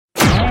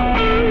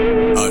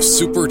a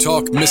Super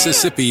Talk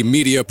Mississippi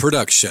media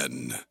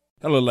production.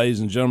 Hello, ladies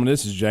and gentlemen.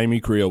 This is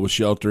Jamie Creel with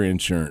Shelter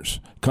Insurance.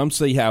 Come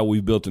see how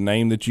we've built a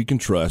name that you can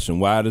trust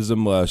and why it is a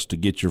must to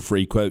get your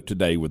free quote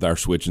today with our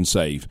Switch and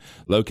Save.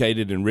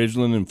 Located in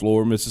Ridgeland and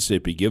Flora,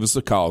 Mississippi. Give us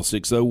a call,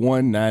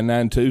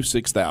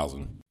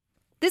 601-992-6000.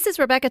 This is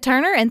Rebecca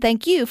Turner, and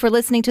thank you for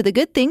listening to the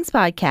Good Things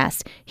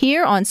Podcast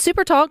here on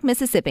Super Talk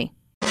Mississippi.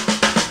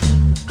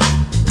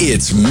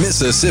 It's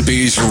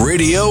Mississippi's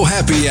Radio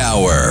Happy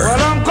Hour. Well,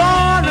 I'm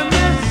going to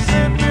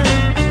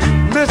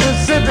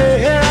Mississippi,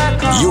 here I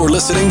come. You're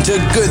listening to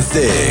Good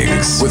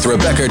Things with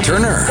Rebecca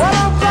Turner. Well,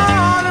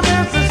 I'm going to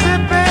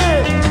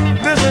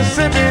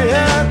Mississippi, here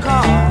I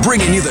come.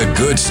 Bringing you the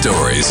good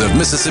stories of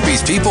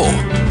Mississippi's people,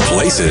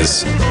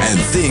 places, and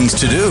things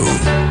to do.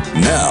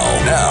 Now,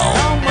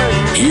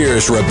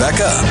 here's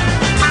Rebecca.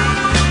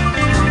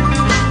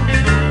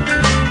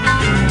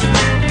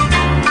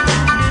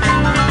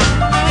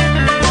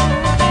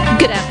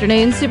 Good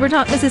afternoon, Super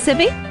Talk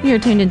Mississippi. You're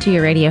tuned into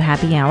your Radio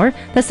Happy Hour.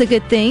 That's the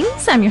Good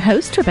Things. I'm your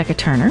host, Rebecca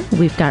Turner.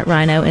 We've got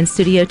Rhino in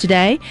studio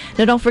today.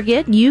 Now, don't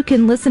forget, you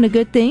can listen to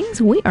Good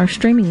Things. We are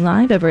streaming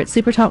live over at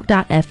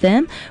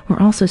supertalk.fm.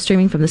 We're also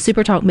streaming from the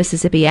Super Talk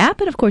Mississippi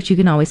app. And, of course, you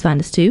can always find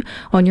us, too,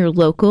 on your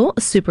local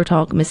Super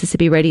Talk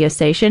Mississippi radio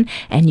station.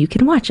 And you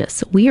can watch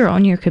us. We are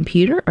on your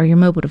computer or your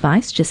mobile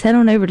device. Just head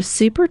on over to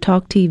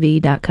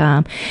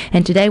supertalktv.com.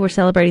 And today we're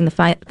celebrating the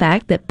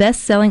fact that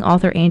best-selling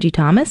author Angie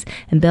Thomas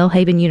and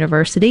Belhaven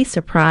University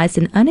surprised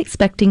an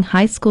unexpected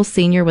high school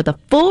senior with a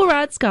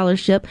full-ride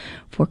scholarship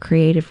for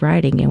creative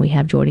writing. And we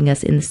have joining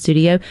us in the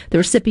studio the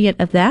recipient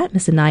of that,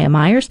 Miss Ahniya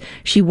Myers.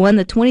 She won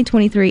the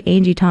 2023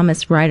 Angie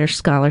Thomas Writers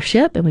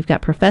Scholarship. And we've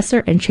got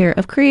Professor and Chair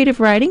of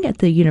Creative Writing at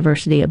the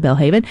University of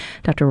Belhaven,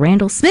 Dr.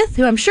 Randall Smith,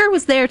 who I'm sure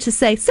was there to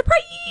say,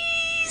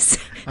 surprise!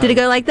 Did it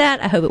go like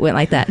that? I hope it went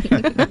like that.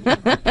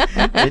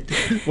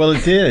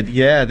 It did.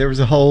 Yeah, there was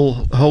a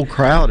whole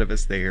crowd of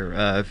us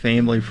there,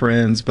 family,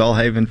 friends,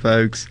 Belhaven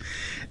folks,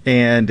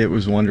 and it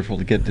was wonderful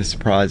to get to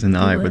surprise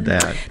Ahniya with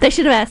that. They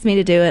should have asked me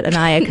to do it,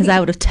 Ahniya, because I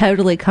would have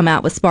totally come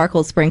out with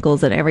sparkles,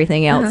 sprinkles, and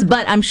everything else.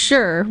 But I'm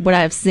sure what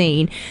I've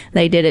seen,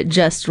 they did it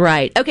just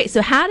right. Okay,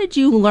 so how did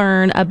you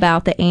learn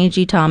about the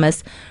Angie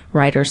Thomas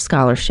Writers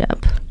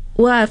Scholarship?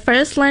 Well, I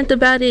first learned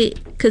about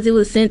it because it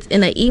was sent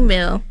in an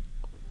email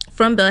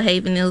from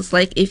Belhaven. It was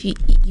like, if you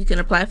can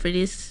apply for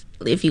this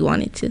if you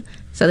wanted to.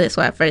 So that's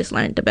why I first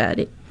learned about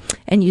it.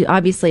 And you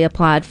obviously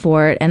applied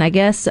for it. And I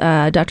guess,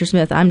 Dr.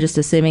 Smith, I'm just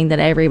assuming that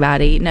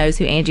everybody knows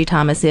who Angie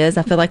Thomas is.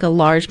 I feel like a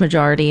large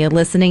majority of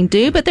listening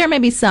do, but there may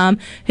be some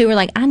who are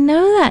like, I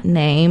know that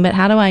name, but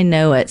how do I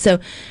know it? So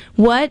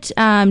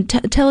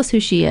tell us who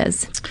she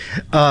is.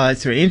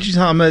 So Angie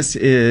Thomas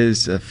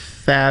is a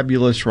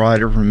fabulous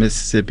writer from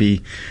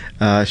Mississippi.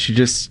 She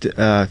just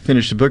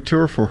finished a book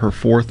tour for her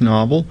fourth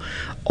novel.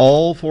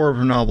 All four of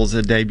her novels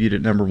had debuted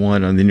at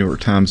 #1 on the New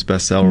York Times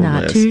bestseller list.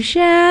 Not too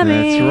shabby.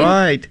 That's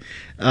right.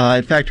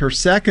 In fact, her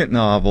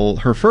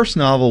first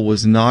novel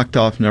was knocked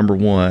off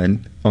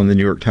 #1 on the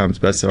New York Times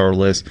bestseller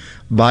list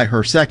by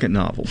her second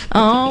novel.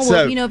 Oh,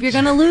 well, if you're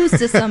going to lose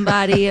to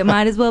somebody, it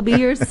might as well be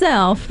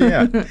yourself.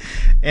 Yeah.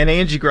 And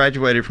Angie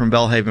graduated from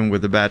Belhaven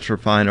with a Bachelor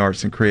of Fine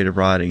Arts in Creative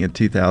Writing in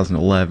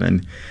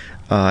 2011.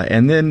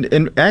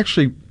 And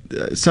actually,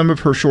 some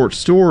of her short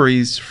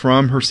stories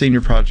from her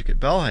senior project at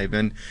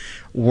Belhaven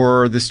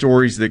were the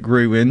stories that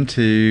grew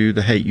into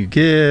The Hate U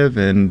Give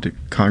and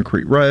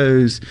Concrete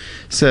Rose.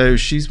 So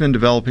she's been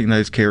developing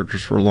those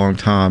characters for a long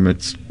time.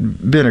 It's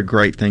been a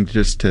great thing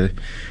just to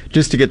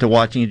get to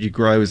watch Angie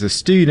grow as a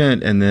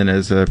student and then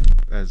as a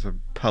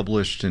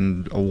published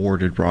and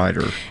awarded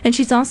writer. And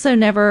she's also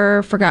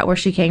never forgot where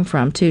she came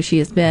from, too. She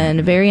has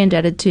been very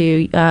indebted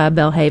to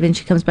Belhaven.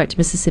 She comes back to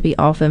Mississippi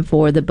often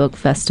for the book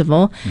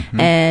festival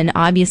and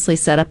obviously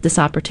set up this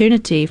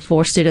opportunity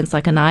for students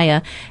like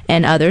Ahniya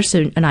and others.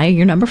 So,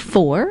 Ahniya, you're number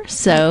 4.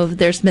 So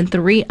there's been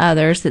 3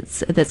 others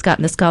that's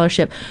gotten the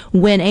scholarship.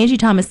 When Angie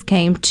Thomas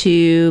came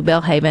to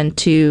Belhaven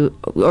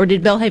or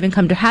did Belhaven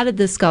come to, how did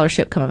this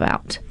scholarship come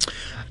about?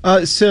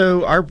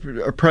 So our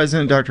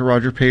president, Dr.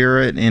 Roger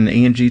Parrott, and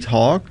Angie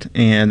talked,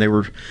 and they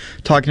were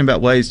talking about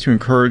ways to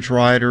encourage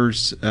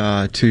writers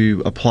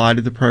to apply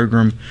to the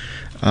program,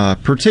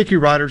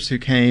 particularly writers who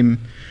come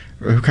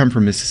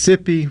from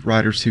Mississippi,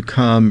 writers who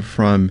come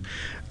from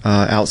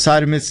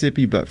outside of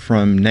Mississippi, but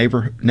from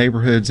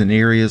neighborhoods and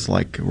areas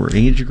like where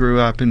Angie grew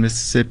up in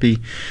Mississippi,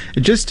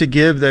 just to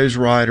give those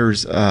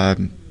writers a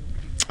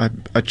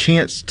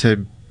chance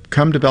to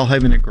come to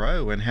Belhaven and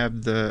grow and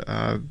have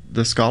the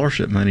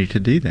scholarship money to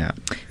do that.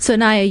 So,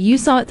 Ahniya, you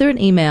saw it through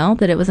an email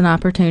that it was an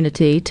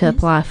opportunity to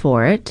apply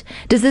for it.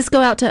 Does this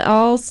go out to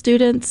all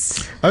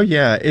students? Oh,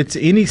 yeah. It's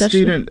any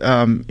student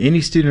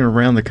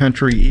around the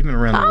country, even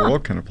around the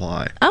world, can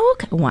apply. Oh,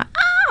 okay. Wow.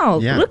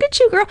 Yeah. Look at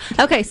you, girl.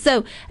 Okay,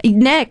 so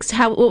next,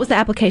 what was the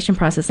application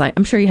process like?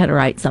 I'm sure you had to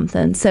write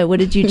something. So what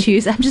did you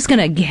choose? I'm just going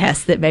to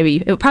guess that maybe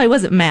it probably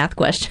wasn't math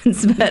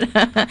questions, but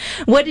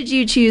what did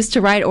you choose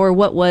to write, or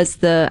what was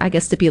the,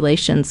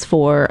 stipulations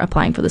for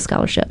applying for the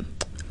scholarship?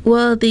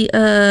 Well, what's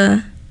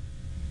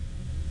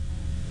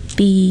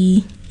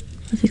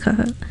it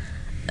called?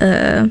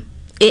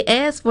 it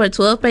asks for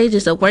 12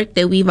 pages of work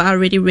that we've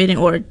already written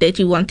or that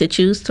you want to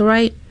choose to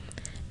write.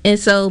 And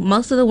so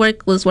most of the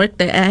work was work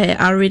that I had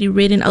already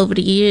written over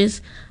the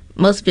years.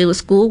 Most of it was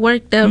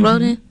schoolwork that I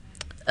wrote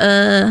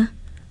in.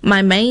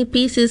 My main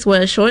pieces were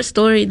a short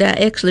story that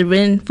I actually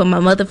written for my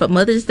mother for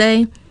Mother's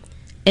Day.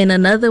 And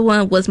another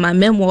one was my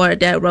memoir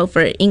that I wrote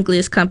for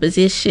English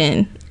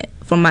composition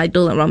for my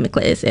dual enrollment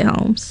class at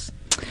Holmes.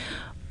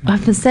 I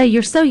have to say,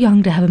 you're so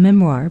young to have a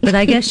memoir, but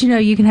I guess,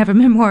 you can have a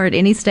memoir at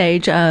any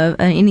stage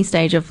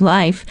of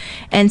life.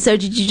 And so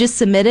did you just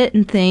submit it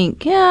and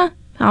think, yeah,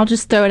 I'll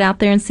just throw it out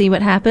there and see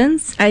what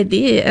happens? I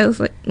did. I was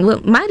like, well,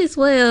 might as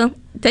well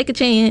take a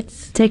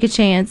chance. Take a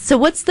chance. So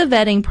what's the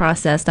vetting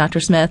process,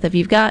 Dr. Smith? If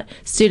you've got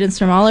students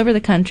from all over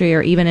the country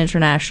or even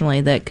internationally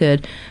that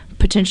could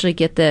potentially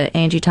get the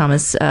Angie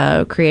Thomas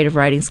Creative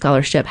Writing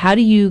Scholarship,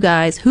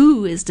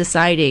 who is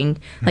deciding,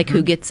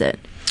 who gets it?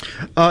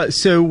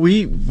 So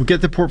we get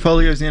the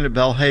portfolios in at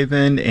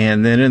Belhaven,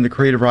 and then in the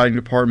creative writing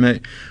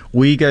department,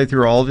 we go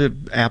through all the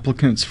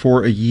applicants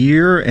for a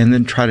year and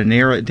then try to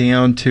narrow it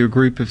down to a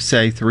group of,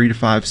 say, 3 to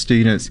 5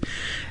 students.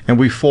 And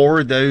we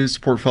forward those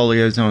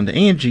portfolios on to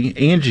Angie.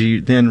 Angie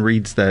then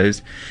reads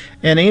those,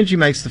 and Angie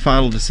makes the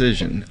final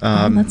decision.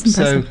 That's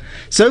impressive.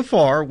 So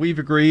far, we've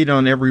agreed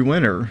on every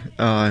winner.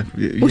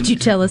 Would you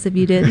tell us if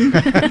you didn't?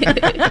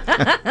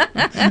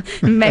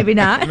 Maybe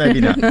not. Maybe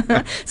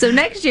not. So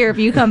next year, if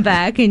you come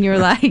back and you're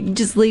like,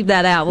 just leave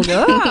that out, we'll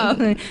go,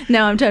 oh.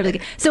 No, I'm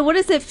totally. So what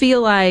does it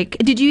feel like?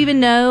 Did you even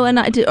know,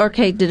 did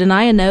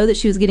Ahniya know that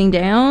she was getting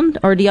down,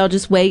 or do y'all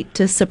just wait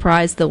to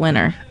surprise the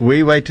winner?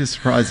 We wait to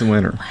surprise the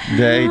winner.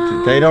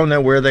 They don't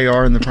know where they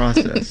are in the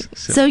process.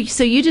 So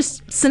you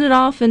just sent it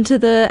off into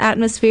the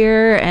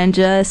atmosphere and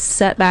just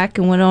sat back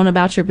and went on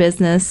about your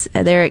business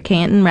there at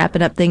Canton,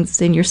 wrapping up things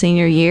in your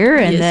senior year.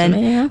 And yes,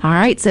 ma'am. All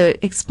right, so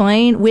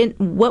explain,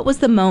 what was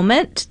the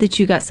moment that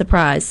you got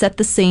surprised? Set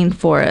the scene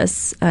for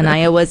us.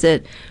 Ahniya,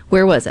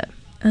 where was it?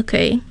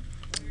 Okay.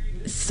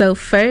 So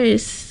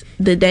first,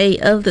 the day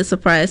of the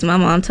surprise, my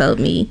mom told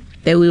me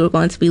that we were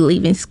going to be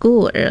leaving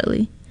school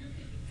early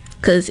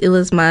because it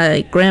was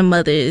my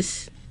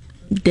grandmother's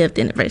death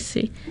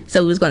anniversary.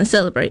 So we was going to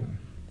celebrate.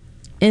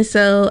 And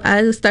so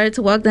I started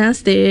to walk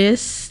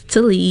downstairs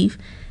to leave,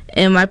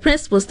 and my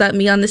principal stopped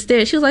me on the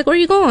stairs. She was like, "Where are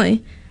you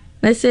going?"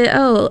 And I said,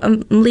 "Oh,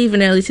 I'm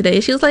leaving early today."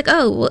 She was like,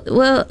 "Oh,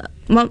 well,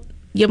 Mom,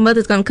 your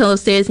mother's going to come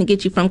upstairs and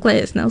get you from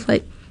class." And I was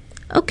like,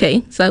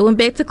 okay. So I went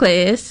back to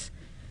class,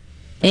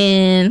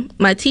 and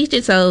my teacher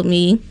told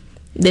me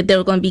that there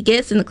were going to be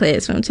guests in the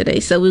classroom today.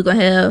 So we were going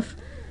to have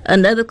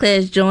another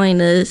class join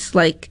us,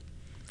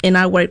 in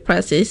our work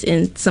process,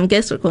 and some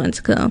guests were going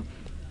to come.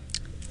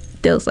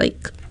 That was,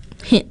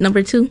 hint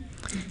number 2.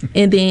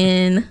 And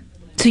then...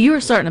 So you were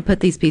starting to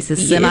put these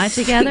pieces semi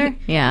together?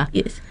 Yeah.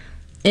 Yes.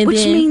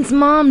 Which means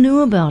Mom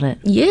knew about it.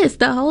 Yes,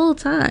 the whole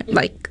time.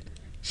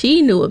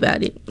 She knew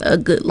about it a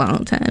good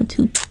long time,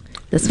 too.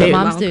 That's what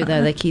moms do,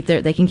 though.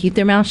 They can keep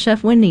their mouth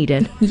shut when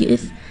needed.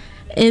 Yes.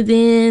 And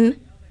then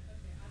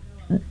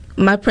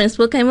my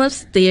principal came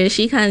upstairs.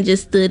 She kind of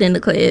just stood in the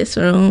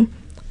classroom.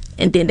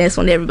 And then that's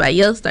when everybody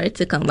else started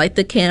to come,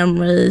 the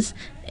cameras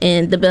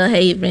and the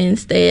Belhaven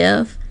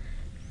staff.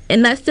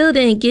 And I still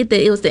didn't get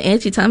that it was the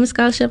Angie Thomas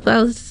Scholarship.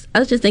 I was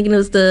just thinking it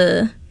was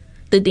the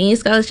Dean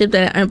Scholarship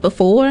that I earned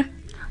before. I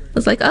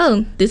was like,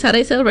 oh, this is how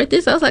they celebrate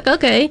this? I was like,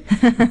 okay.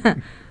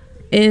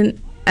 And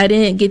I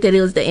didn't get that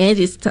it was the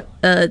Angie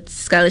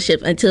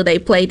Scholarship until they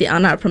played it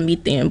on our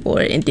Promethean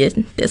board, and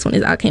that's when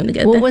it all came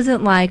together. What was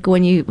it like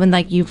when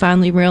you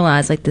finally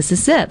realized, this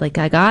is it,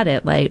 I got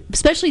it,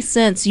 especially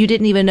since you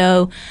didn't even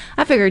know?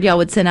 I figured y'all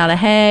would send out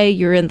hey,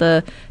 you're in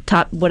the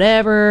top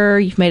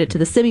whatever, you've made it to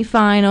the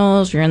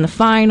semifinals, you're in the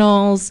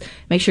finals,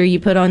 make sure you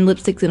put on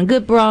lipsticks and a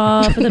good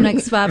bra for the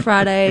next 5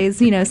 Fridays,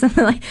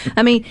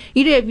 something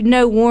you did have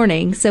no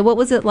warning. So what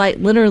was it like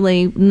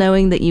literally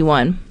knowing that you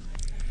won?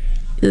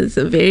 It was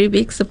a very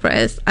big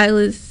surprise.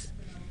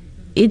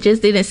 It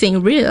just didn't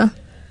seem real.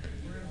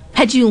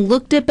 Had you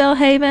looked at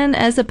Belhaven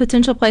as a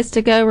potential place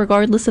to go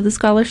regardless of the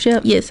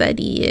scholarship? Yes, I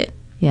did.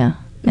 Yeah.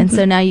 And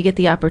so now you get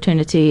the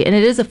opportunity, and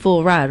it is a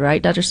full ride, right,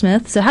 Dr.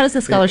 Smith? So how does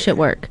the scholarship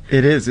work?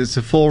 It is. It's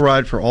a full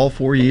ride for all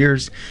 4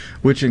 years,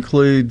 which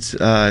includes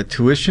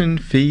tuition,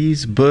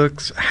 fees,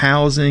 books,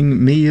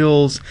 housing,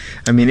 meals.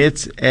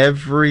 It's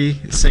every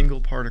single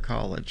part of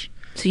college.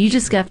 So you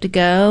just have to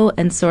go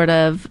and sort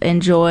of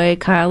enjoy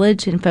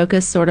college and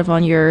focus sort of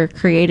on your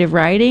creative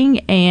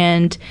writing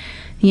and,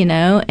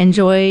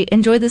 enjoy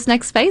this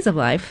next phase of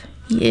life.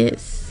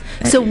 Yes.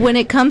 So when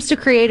it comes to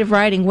creative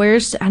writing,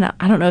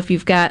 I don't know if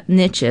you've got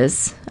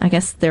niches. I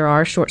guess there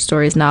are short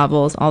stories,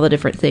 novels, all the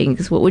different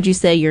things. What would you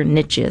say your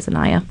niche is,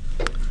 Ahniya?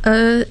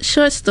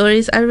 Short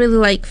stories. I really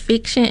like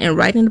fiction and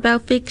writing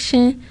about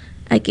fiction.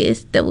 I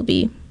guess that would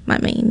be my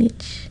main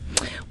niche.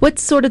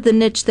 What's sort of the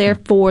niche there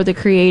for the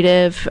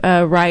creative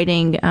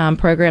writing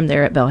program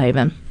there at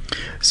Belhaven?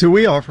 So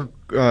we offer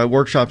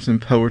workshops in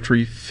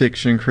poetry,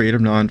 fiction,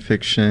 creative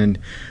nonfiction,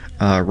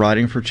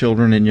 writing for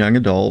children and young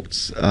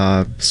adults,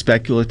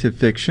 speculative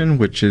fiction,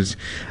 which is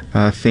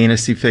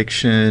fantasy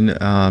fiction,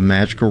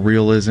 magical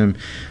realism.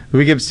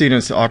 We give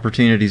students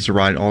opportunities to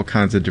write in all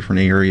kinds of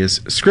different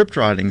areas. Script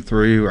writing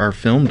through our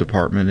film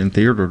department and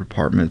theater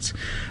departments.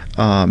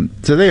 So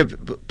they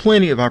have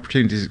plenty of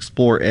opportunities to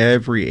explore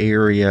every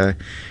area.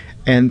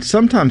 And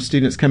sometimes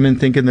students come in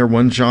thinking they're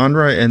one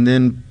genre, and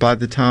then by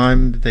the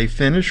time they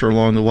finish or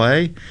along the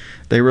way,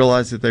 they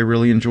realize that they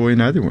really enjoy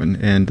another one,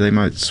 and they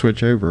might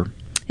switch over.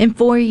 In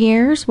 4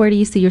 years, where do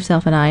you see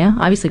yourself, Ahniya?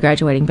 Obviously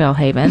graduating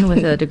Belhaven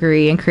with a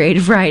degree in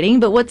creative writing,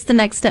 but what's the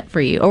next step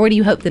for you? Or what do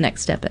you hope the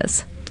next step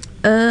is?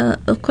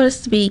 Of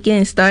course, to be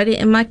getting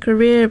started in my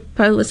career,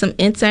 probably with some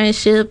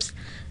internships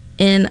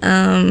and,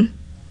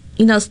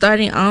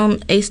 starting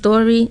on a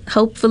story,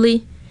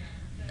 hopefully.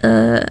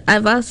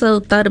 I've also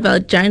thought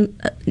about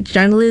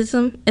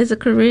journalism as a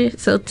career,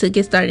 so to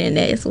get started in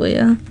that as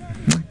well.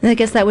 I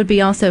guess that would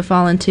be also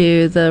fall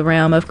into the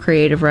realm of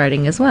creative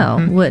writing as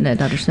well, wouldn't it,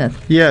 Dr. Smith?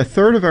 Yeah, a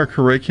third of our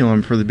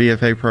curriculum for the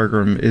BFA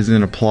program is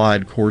in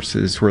applied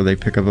courses where they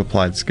pick up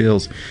applied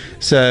skills.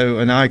 So,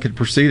 and I could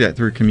pursue that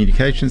through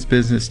communications,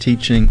 business,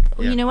 teaching.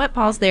 Well, you know what?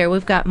 Pause there.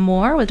 We've got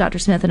more with Dr.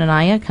 Smith and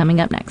Ahniya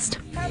coming up next.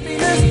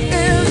 Happiness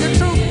is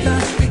the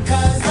truth,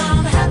 because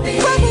I'm happy.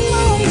 Clap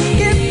along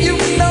if you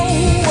know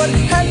what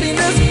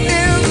happiness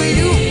is to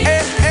you.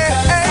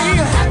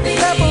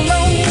 Clap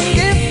along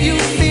if you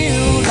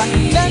feel like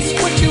that's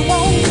what you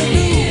want to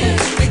do.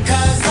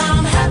 Because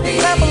I'm happy.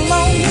 Clap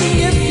along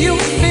if you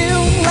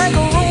feel like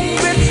a room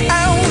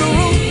without a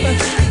roof.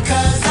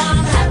 Because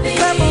I'm happy.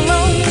 Clap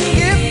along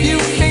if you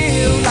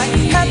feel like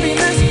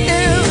happiness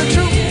is the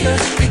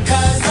truth.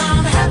 Because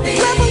I'm happy.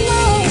 Clap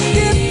along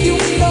if you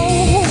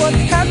know what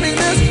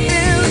happiness is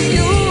to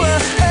you.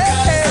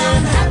 Because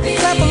I'm happy.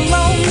 Clap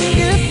along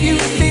if you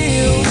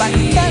feel like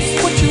that's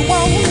what you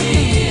want to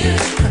do.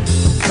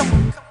 Come on.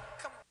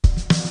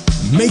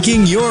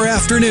 Making your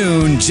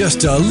afternoon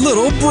just a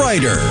little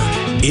brighter.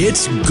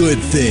 It's Good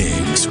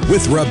Things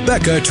with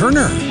Rebecca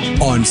Turner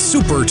on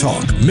Super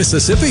Talk,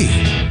 Mississippi.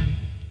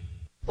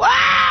 Wow,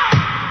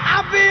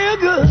 I feel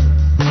good.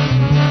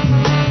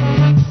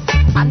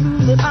 I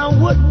knew that I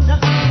wouldn't.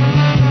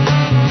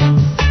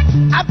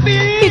 I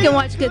feel You can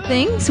watch Good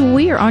Things.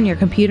 We are on your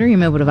computer, your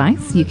mobile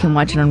device. You can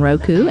watch it on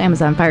Roku,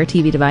 Amazon Fire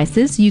TV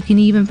devices. You can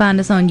even find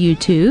us on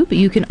YouTube.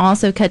 You can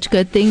also catch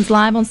Good Things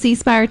live on C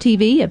Spire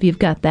TV if you've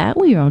got that.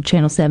 We are on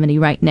Channel 70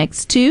 right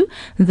next to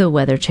the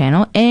Weather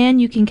Channel. And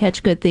you can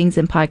catch Good Things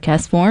in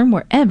podcast form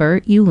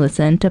wherever you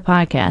listen to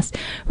podcasts.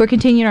 We're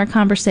continuing our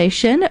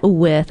conversation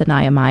with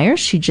Ahniya Myers.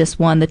 She just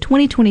won the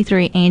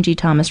 2023 Angie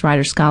Thomas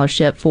Writers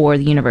Scholarship for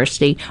the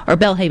university, or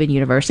Belhaven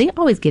University. I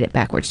always get it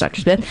backwards, Dr.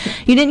 Smith.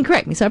 You didn't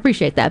correct me, so I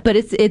appreciate that. But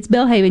it's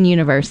Belhaven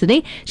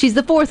University. She's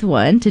the fourth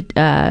one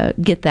to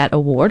get that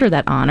award or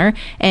that honor.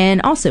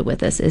 And also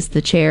with us is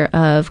the chair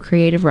of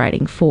creative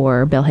writing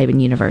for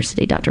Belhaven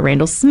University, Dr.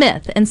 Randall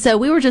Smith. And so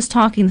we were just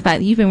talking the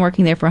fact that you've been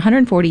working there for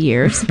 140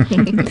 years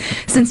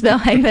since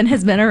Belhaven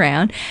has been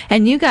around,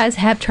 and you guys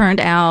have turned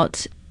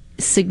out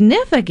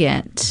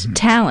significant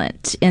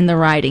talent in the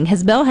writing.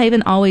 Has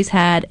Belhaven always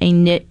had a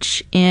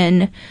niche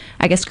in,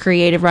 I guess,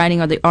 creative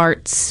writing or the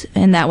arts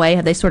in that way?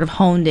 Have they sort of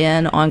honed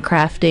in on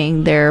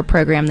crafting their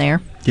program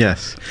there?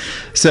 Yes.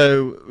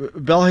 So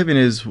Belhaven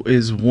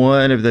is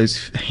one of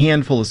those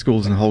handful of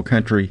schools in the whole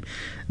country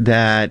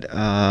that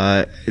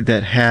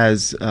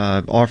has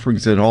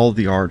offerings in all of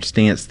the arts: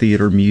 dance,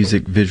 theater,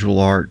 music, visual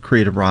art,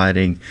 creative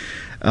writing.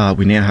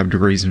 We now have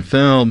degrees in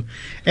film,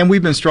 and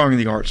we've been strong in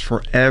the arts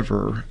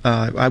forever.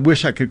 I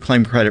wish I could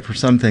claim credit for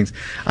some things.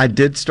 I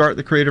did start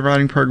the creative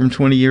writing program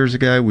 20 years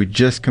ago. We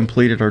just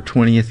completed our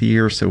 20th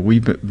year, so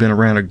we've been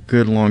around a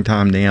good long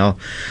time now.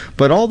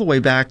 But all the way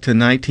back to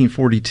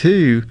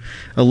 1942,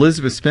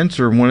 Elizabeth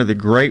Spencer, one of the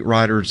great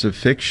writers of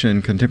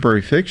fiction,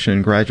 contemporary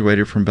fiction,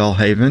 graduated from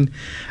Belhaven.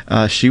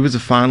 She was a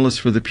finalist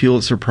for the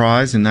Pulitzer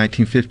Prize in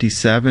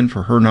 1957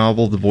 for her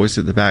novel, The Voice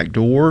at the Back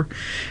Door.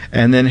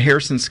 And then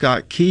Harrison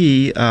Scott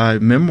Key,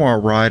 memoir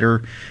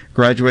writer,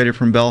 graduated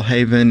from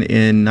Belhaven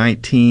in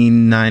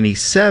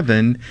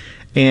 1997,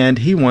 and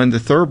he won the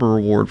Thurber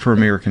Award for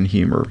American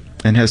Humor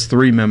and has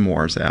 3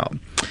 memoirs out.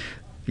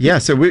 Yeah,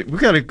 so we've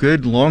got a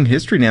good long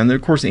history now. And then,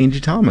 of course,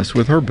 Angie Thomas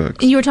with her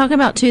books. You were talking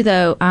about, too,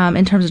 though,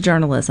 in terms of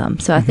journalism.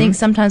 So I think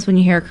sometimes when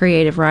you hear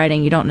creative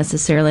writing, you don't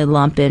necessarily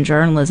lump in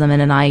journalism.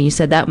 And Ahniya, you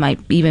said that might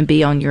even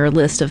be on your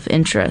list of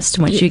interest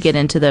once you get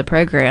into the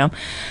program.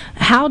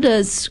 How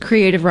does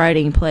creative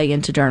writing play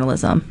into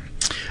journalism?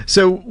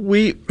 So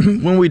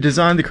when we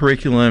designed the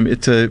curriculum,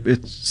 it's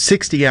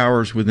 60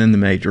 hours within the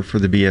major for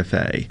the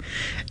BFA,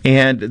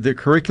 And the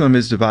curriculum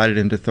is divided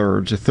into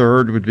thirds. A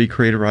third would be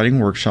creative writing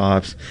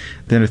workshops,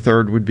 then a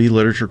third would be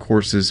literature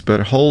courses,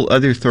 but a whole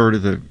other third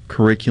of the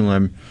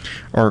curriculum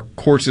are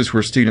courses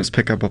where students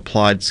pick up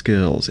applied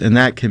skills, and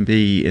that can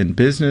be in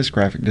business,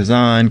 graphic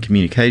design,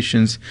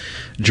 communications,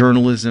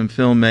 journalism,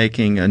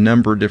 filmmaking, a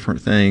number of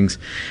different things.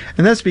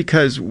 And that's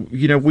because,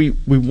 we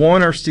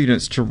want our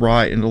students to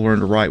write and to learn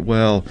to write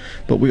well,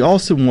 but we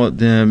also want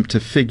them to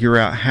figure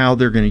out how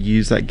they're going to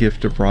use that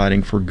gift of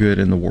writing for good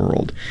in the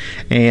world.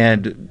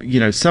 And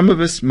some of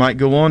us might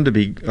go on to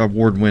be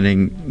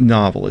award-winning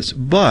novelists,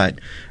 but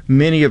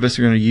many of us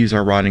are going to use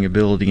our writing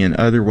ability in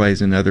other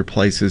ways and other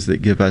places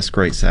that give us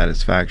great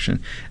satisfaction.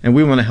 And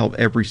we want to help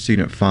every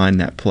student find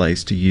that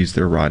place to use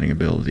their writing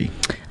ability.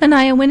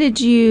 Ahniya, when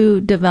did you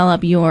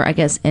develop your,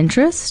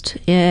 interest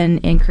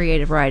in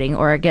creative writing,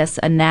 or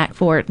a knack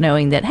for it,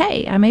 knowing that,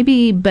 hey, I may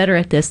be better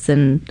at this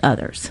than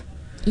others?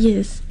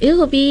 Yes, it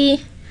will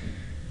be,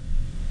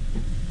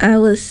 I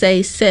would say,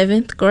 around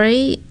 7th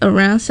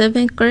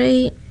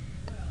grade.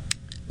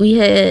 We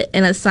had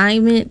an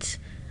assignment.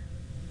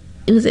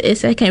 It was an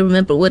essay. I can't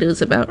remember what it was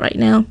about right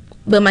now.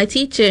 But my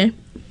teacher,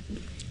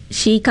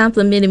 she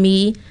complimented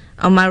me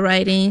on my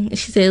writing.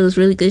 She said it was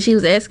really good. She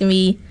was asking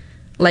me,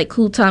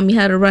 who taught me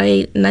how to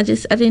write. And I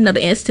didn't know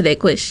the answer to that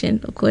question,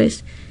 of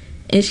course.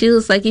 And she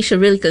was like, you should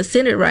really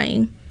consider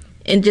writing.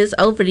 And just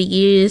over the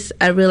years,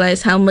 I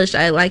realized how much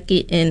I like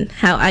it and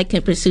how I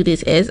can pursue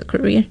this as a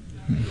career.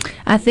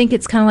 I think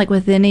it's kind of like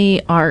with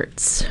any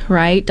arts,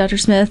 right? Dr.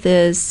 Smith,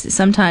 is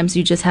sometimes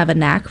you just have a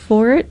knack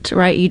for it,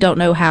 right? You don't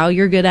know how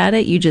you're good at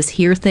it. You just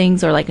hear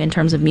things, or in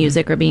terms of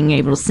music or being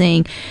able to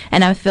sing.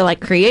 And I feel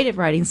like creative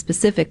writing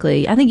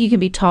specifically, I think you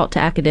can be taught to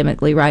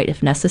academically write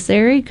if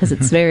necessary, because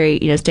it's very,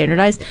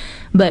 standardized.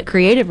 But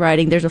creative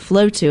writing, there's a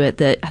flow to it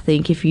that I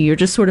think if you're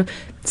just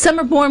some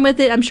are born with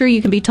it, I'm sure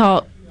you can be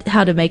taught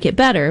how to make it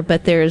better,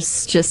 but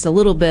there's just a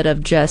little bit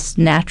of just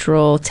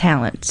natural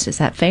talent. Is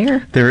that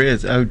fair? There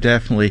is. Oh,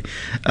 definitely.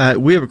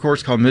 We have a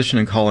course called Mission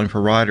and Calling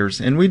for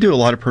Writers, and we do a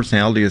lot of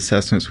personality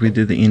assessments. We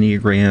do the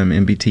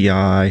Enneagram,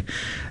 MBTI,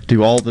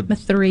 do all the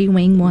 3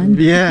 wing 1.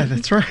 Yeah,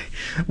 that's right.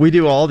 We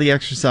do all the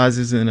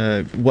exercises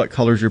in What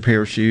Color's Your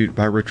Parachute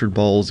by Richard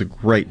Bowles, a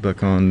great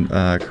book on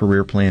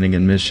career planning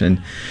and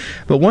mission.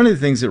 But one of the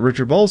things that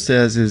Richard Bowles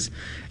says is,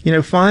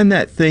 find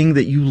that thing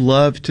that you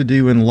love to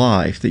do in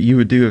life that you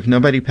would do if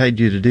nobody paid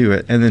you to do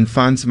it, and then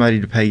find somebody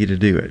to pay you to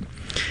do it.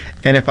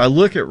 And if I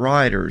look at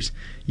writers,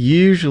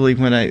 usually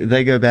when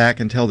they go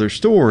back and tell their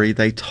story,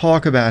 they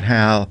talk about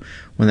how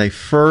when they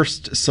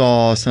first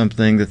saw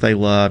something that they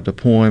loved, a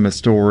poem, a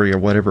story, or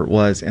whatever it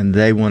was, and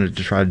they wanted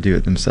to try to do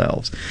it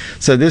themselves.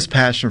 So this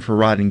passion for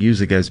writing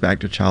usually goes back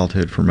to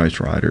childhood for most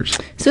writers.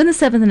 So in the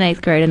 7th and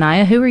 8th grade,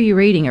 Ahniya, who were you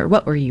reading, or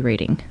what were you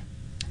reading?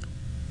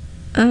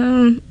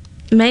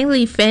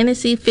 Mainly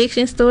fantasy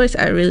fiction stories.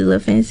 I really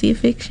love fantasy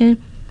fiction.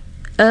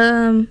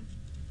 I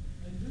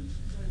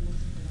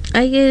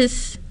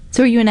guess.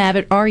 So are you an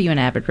avid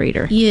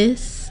reader?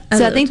 Yes.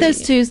 So I think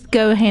those two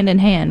go hand in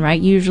hand, right?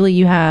 Usually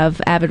you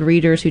have avid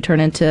readers who turn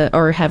into,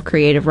 or have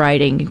creative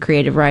writing, and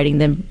creative writing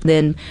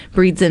then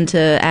breeds into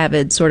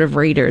avid sort of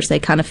readers. They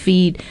kind of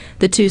feed,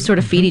 the two sort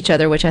of feed each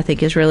other, which I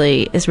think is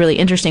really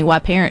interesting. Why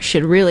parents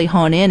should really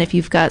hone in. If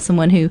you've got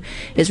someone who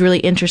is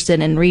really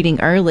interested in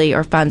reading early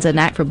or finds a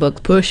knack for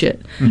books, push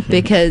it.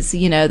 Because,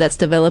 that's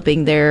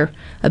developing their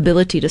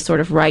ability to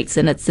sort of write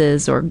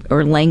sentences or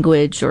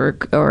language or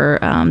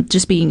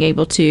just being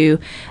able to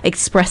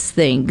express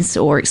things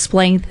or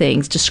explain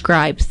things,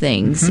 describe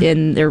things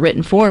in their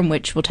written form,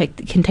 which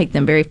can take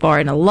them very far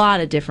in a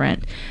lot of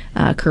different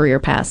career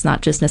paths,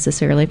 not just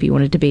necessarily if you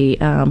wanted to be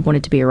a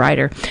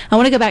writer. I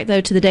want to go back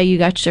though to the day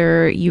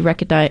you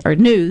recognized or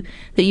knew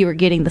that you were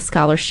getting the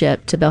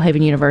scholarship to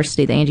Belhaven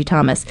University, the Angie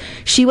Thomas.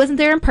 She wasn't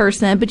there in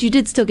person, but you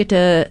did still get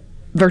to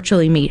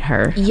virtually meet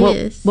her.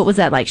 Yes. What was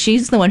that like?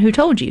 She's the one who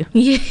told you.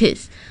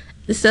 Yes.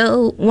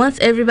 So once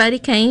everybody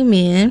came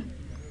in,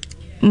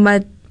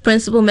 my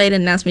principal made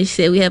an announcement. She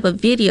said, we have a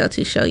video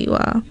to show you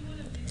all.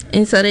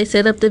 And so they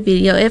set up the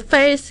video. At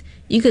first,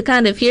 you could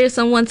kind of hear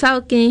someone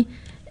talking,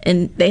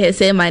 and they had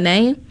said my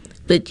name,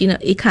 but,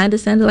 it kind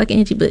of sounded like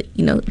Angie, but,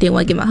 didn't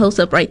want to get my hopes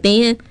up right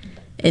then.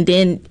 And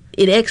then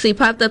it actually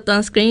popped up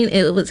on screen,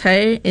 and it was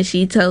her, and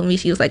she told me,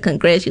 she was like,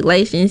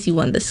 congratulations, you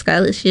won the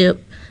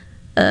scholarship.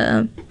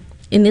 And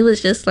it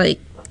was just it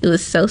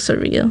was so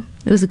surreal.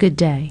 It was a good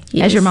day.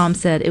 Yes. As your mom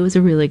said, it was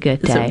a really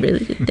good day. It was a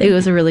really good day. It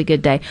was a really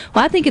good day.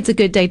 Well, I think it's a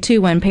good day,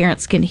 too, when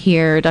parents can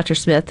hear, Dr.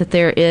 Smith, that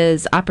there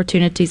is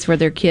opportunities for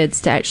their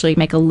kids to actually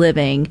make a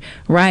living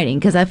writing.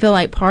 Because I feel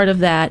like part of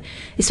that,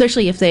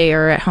 especially if they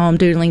are at home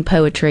doodling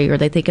poetry, or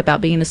they think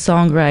about being a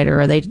songwriter,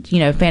 or they,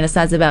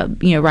 fantasize about,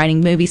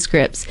 writing movie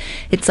scripts,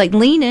 it's like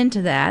lean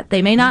into that.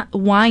 They may not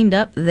wind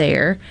up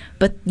there,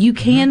 but you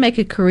can make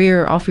a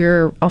career off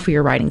your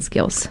writing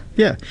skills.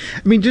 Yeah.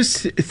 I mean,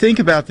 just think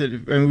about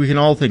we can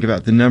all think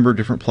about the number of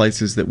different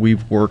places that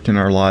we've worked in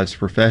our lives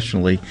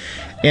professionally,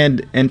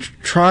 and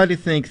try to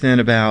think then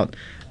about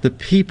the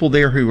people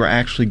there who are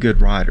actually good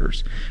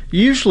writers.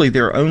 Usually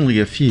there are only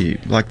a few.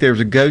 Like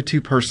there's a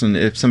go-to person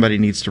if somebody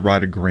needs to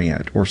write a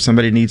grant or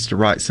somebody needs to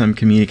write some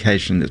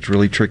communication that's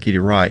really tricky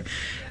to write.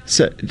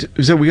 So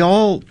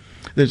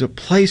there's a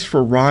place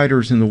for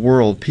writers in the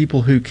world,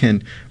 people who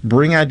can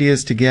bring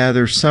ideas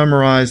together,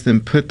 summarize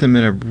them, put them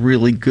in a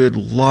really good,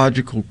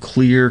 logical,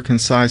 clear,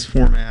 concise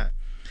format.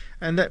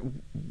 And that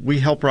we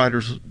help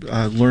writers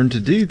learn to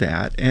do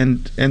that,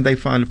 and they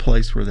find a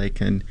place where they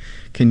can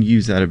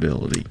use that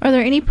ability. Are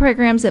there any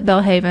programs at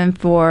Belhaven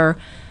for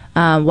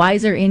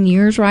wiser in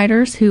years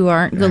writers who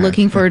aren't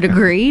looking for a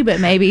degree, but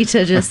maybe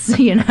to just,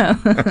 Yeah,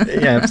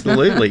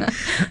 absolutely.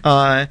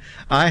 I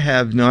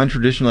have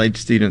non-traditional age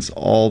students that's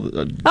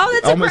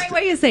a great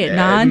way to say it.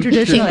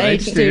 Non-traditional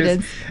age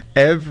students.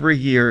 Every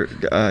year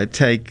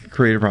take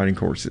creative writing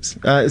courses.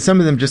 Some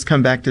of them just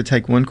come back to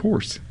take one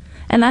course.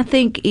 And I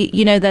think,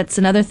 that's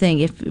another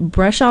thing. If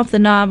brush off the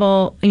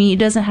novel, it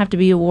doesn't have to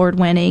be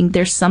award-winning.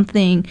 There's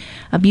something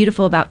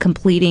beautiful about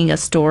completing a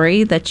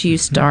story that you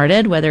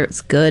started, whether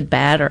it's good,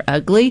 bad, or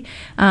ugly,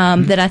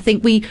 that I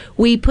think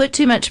we put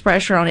too much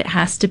pressure on. It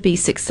has to be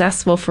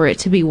successful for it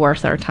to be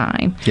worth our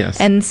time. Yes.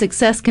 And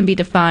success can be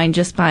defined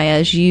just by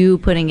as you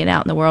putting it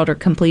out in the world or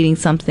completing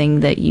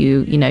something that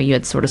you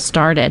had sort of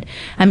started.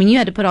 I mean, you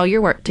had to put all your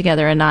work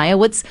together, Ahniya.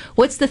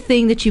 What's the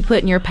thing that you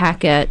put in your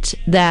packet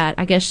that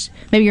I guess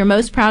maybe you're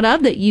most proud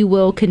of that you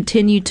will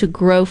continue to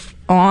grow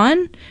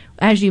on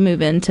as you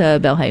move into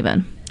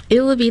Belhaven?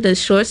 It would be the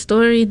short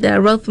story that I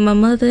wrote for my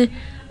mother.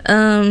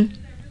 I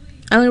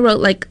only wrote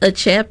like a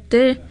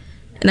chapter,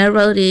 and I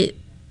wrote it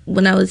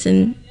when I was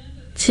in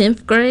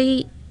 10th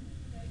grade.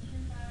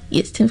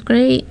 Yes, 10th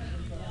grade.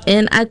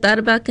 And I thought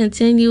about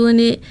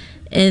continuing it,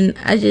 and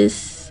I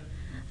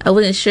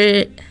wasn't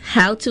sure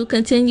how to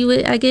continue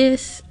it, I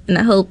guess. And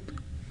I hope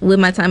with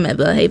my time at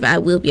Belhaven, I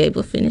will be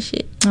able to finish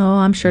it. Oh,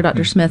 I'm sure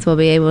Dr. Smith will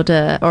be able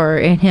to, or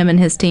him and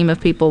his team of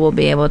people will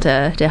be able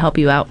to help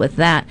you out with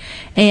that.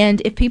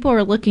 And if people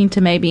are looking to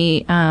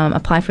maybe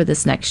apply for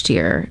this next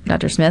year,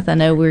 Dr. Smith, I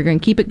know we're going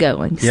to keep it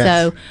going.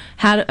 Yes. So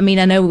I know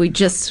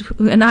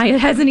Ahniya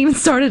hasn't even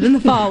started in the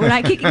fall. We're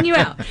not kicking you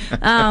out.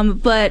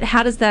 But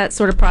how does that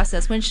sort of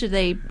process? When should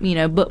they,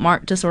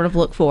 bookmark to sort of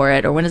look for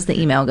it, or when does the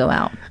email go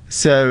out?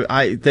 So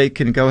they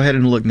can go ahead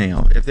and look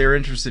now. If they're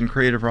interested in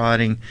creative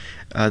writing,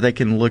 they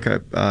can look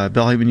up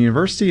Belhaven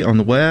University on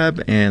the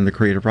web and the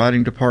creative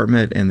writing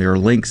department, and there are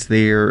links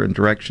there and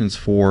directions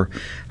for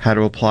how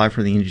to apply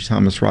for the Angie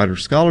Thomas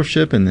Writers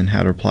Scholarship and then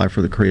how to apply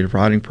for the creative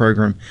writing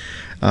program.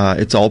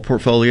 It's all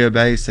portfolio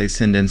based. They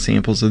send in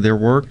samples of their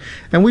work,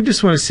 and we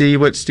just want to see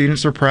what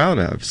students are proud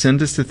of.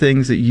 Send us the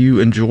things that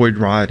you enjoyed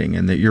writing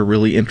and that you're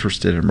really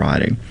interested in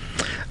writing.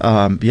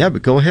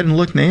 But go ahead and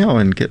look now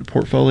and get the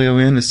portfolio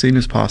in as soon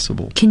as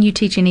possible. Can you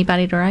teach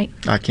anybody to write?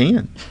 I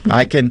can.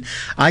 I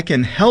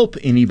can help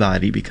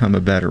anybody become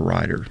a better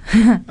writer.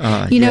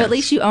 At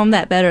least you own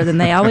that better than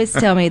they always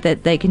tell me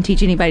that they can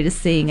teach anybody to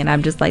sing, and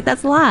I'm just like,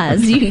 that's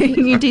lies.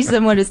 You teach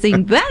someone to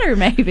sing better,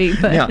 maybe.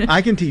 But yeah,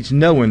 I can teach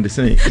no one to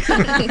sing.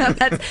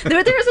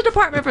 There's a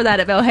department for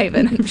that at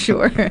Belhaven, I'm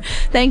sure.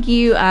 Thank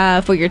you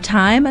for your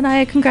time,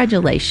 and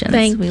congratulations.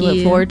 Thank you. We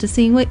look forward to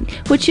seeing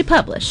what you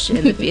publish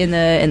in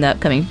the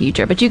upcoming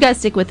future. But you guys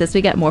stick with us.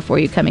 We got more for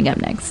you coming up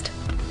next.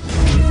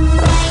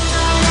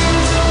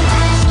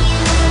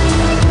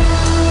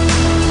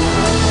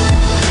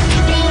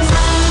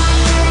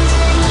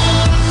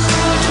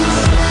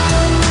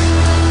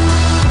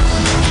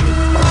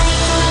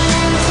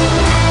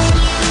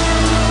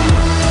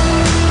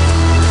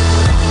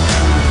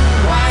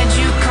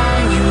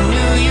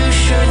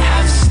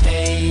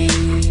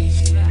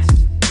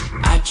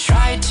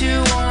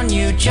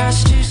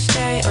 Just to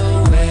stay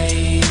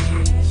away,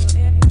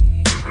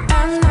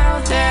 and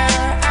now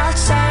they're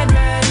outside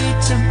ready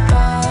to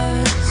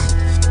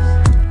buzz.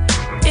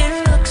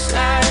 It looks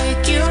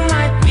like you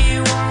might be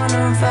one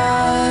of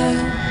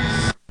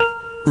us.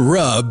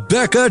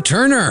 Rebecca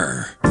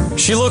Turner.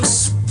 She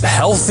looks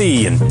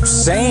healthy and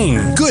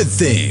sane. Good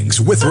Things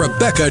with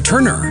Rebecca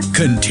Turner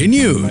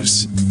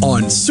continues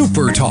on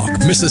Super Talk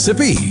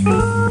Mississippi.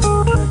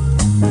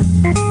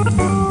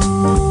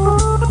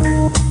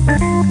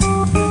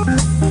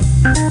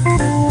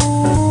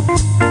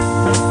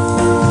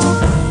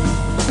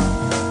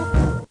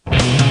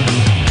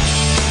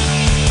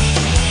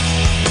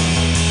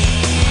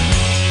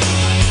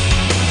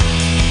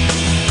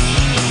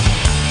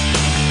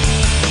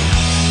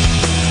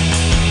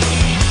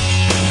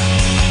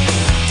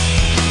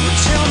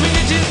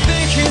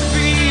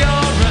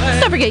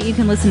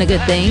 can listen to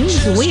good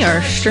things. We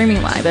are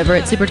streaming live over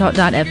at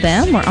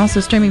supertalk.fm. We're also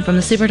streaming from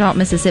the Supertalk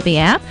Mississippi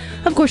app.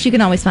 Of course, you can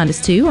always find us,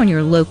 too, on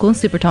your local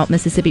Supertalk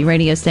Mississippi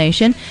radio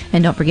station.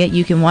 And don't forget,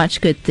 you can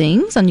watch good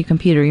things on your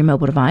computer or your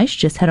mobile device.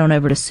 Just head on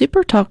over to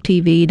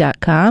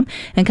supertalktv.com.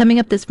 And coming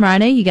up this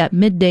Friday, you got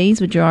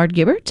Middays with Gerard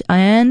Gibbert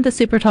and the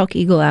Supertalk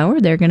Eagle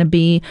Hour. They're going to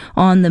be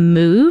on the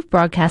move,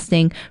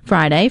 broadcasting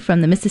Friday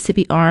from the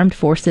Mississippi Armed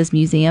Forces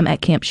Museum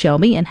at Camp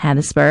Shelby in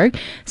Hattiesburg.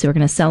 So we're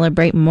going to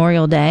celebrate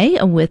Memorial Day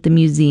with the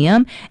museum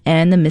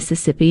and the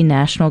Mississippi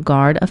National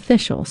Guard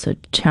officials. So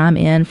chime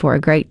in for a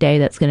great day.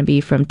 That's going to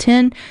be from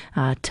 10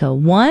 to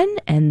 1,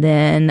 and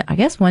then I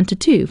guess 1 to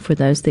 2 for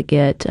those that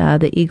get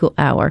the Eagle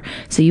Hour.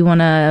 So you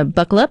want to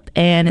buckle up,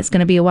 and it's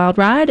going to be a wild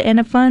ride and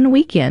a fun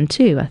weekend,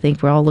 too. I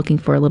think we're all looking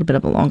for a little bit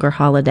of a longer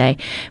holiday.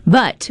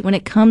 But when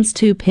it comes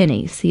to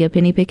pennies, see a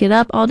penny, pick it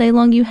up all day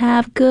long, you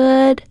have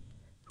good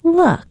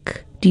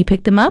luck. Do you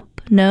pick them up?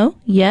 No?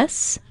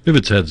 Yes? If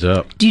it's heads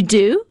up. You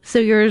do? So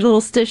you're a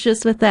little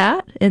stitious with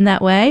that in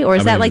that way? Or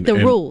is that like the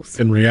rules?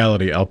 In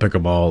reality, I'll pick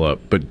them all up.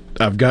 But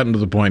I've gotten to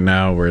the point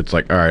now where it's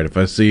like, all right, if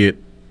I see it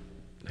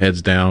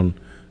heads down,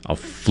 I'll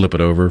flip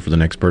it over for the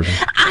next person.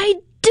 I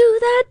do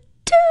that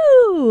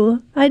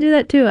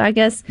too. I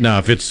guess. Now,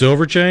 if it's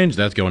silver change,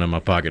 that's going in my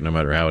pocket no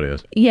matter how it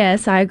is.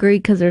 Yes, I agree,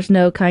 because there's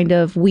no kind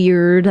of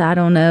weird, I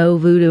don't know,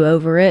 voodoo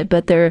over it.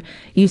 But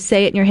you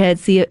say it in your head,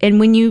 see it, and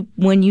when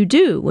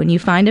you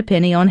find a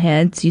penny on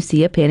heads, you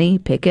see a penny,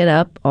 pick it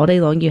up all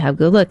day long. You have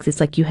good looks. It's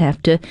like you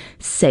have to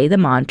say the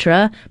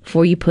mantra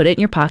before you put it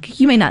in your pocket.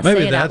 You may not say it out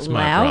loud. Maybe that's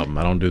my problem.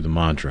 I don't do the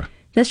mantra.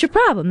 That's your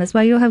problem. That's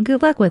why you don't have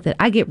good luck with it.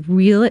 I get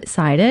real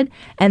excited,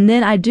 and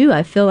then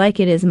I feel like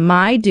it is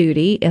my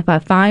duty, if I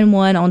find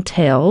one on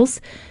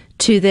tails,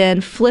 to then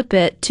flip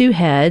it to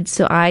heads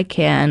so I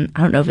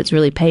don't know if it's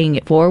really paying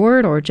it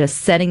forward or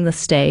just setting the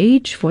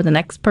stage for the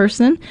next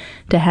person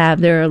to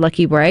have their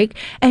lucky break.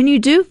 And you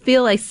do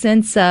feel a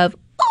sense of,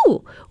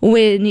 ooh,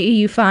 when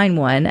you find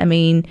one. I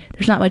mean,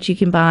 there's not much you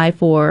can buy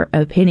for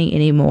a penny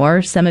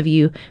anymore. Some of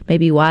you may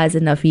be wise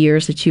enough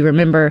years that you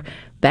remember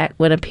back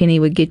when a penny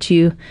would get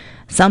you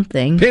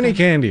something. Penny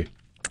candy.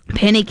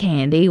 Penny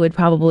candy would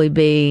probably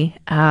be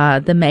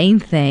the main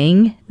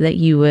thing that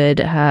you would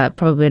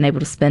probably been able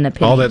to spend a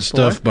penny All that for.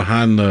 stuff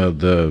behind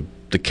the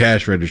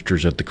cash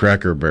registers at the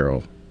Cracker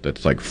Barrel,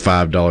 that's like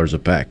 $5 a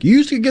pack. You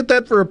used to get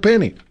that for a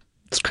penny.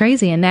 It's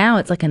crazy, and now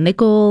it's like a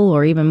nickel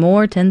or even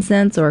more, 10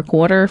 cents or a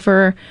quarter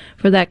for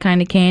that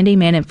kind of candy.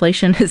 Man,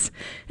 inflation is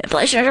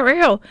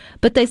real.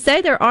 But they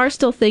say there are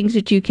still things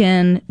that you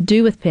can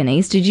do with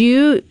pennies. Did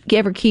you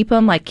ever keep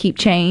them, like keep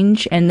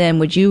change, and then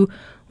would you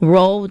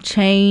roll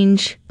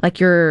change, like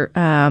your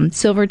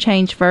silver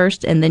change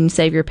first, and then you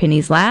save your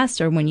pennies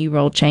last? Or when you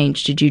roll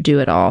change, did you do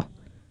it all?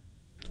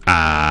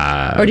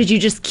 Or did you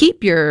just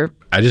keep your...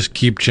 I just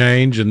keep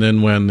change, and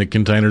then when the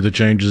container the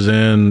change is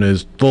in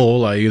is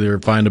full, I either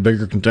find a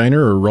bigger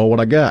container or roll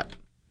what I got.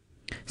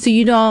 So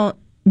you don't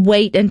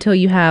wait until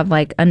you have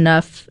like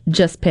enough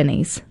just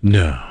pennies?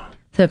 No.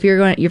 So if you're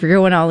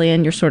going all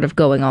in, you're sort of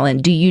going all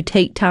in. Do you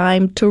take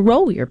time to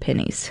roll your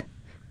pennies?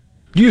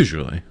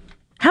 Usually.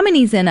 How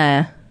many's in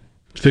a...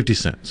 50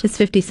 cents. It's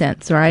 50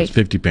 cents, right? It's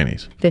 50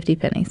 pennies. 50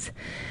 pennies.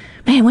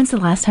 Man, when's the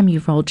last time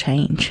you've rolled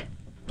change?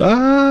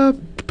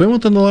 Been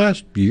within the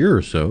last year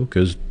or so,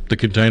 because the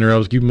container I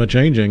was keeping my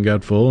change in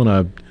got full, and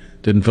I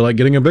didn't feel like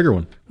getting a bigger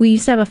one. We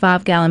used to have a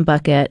 5-gallon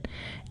bucket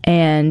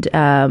and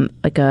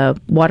like a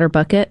water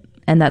bucket,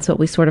 and that's what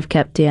we sort of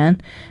kept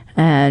in.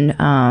 And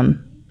I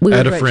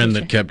had a friend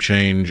that kept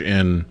change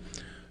in,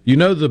 you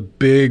know, the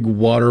big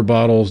water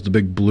bottles, the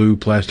big blue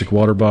plastic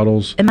water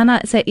bottles? Am I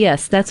not saying?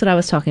 Yes, that's what I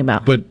was talking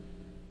about. But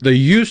they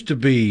used to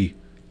be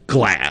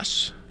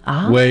glass.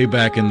 Way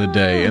back in the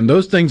day. And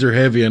those things are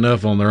heavy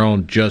enough on their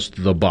own,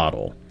 just the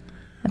bottle.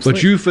 Absolutely.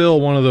 But you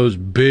fill one of those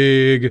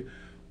big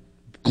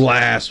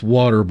glass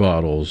water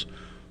bottles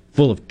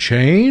full of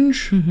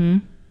change,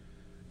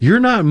 you're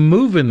not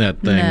moving that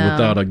thing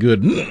without a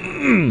good...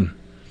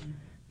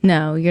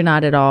 No, you're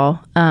not at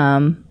all.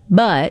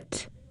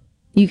 But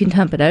you can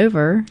dump it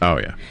over. Oh,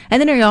 yeah.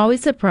 And then are you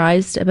always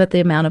surprised about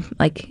the amount of,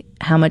 like,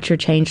 how much your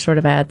change sort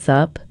of adds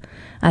up?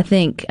 I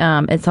think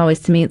it's always,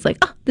 to me, it's like,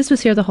 oh, this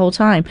was here the whole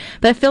time.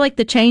 But I feel like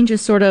the change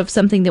is sort of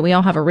something that we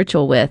all have a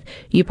ritual with.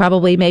 You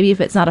probably, maybe if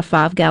it's not a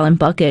 5-gallon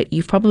bucket,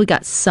 you've probably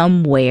got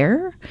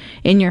somewhere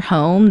in your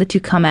home that you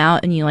come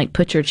out and you like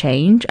put your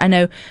change. I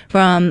know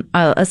from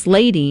us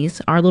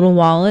ladies, our little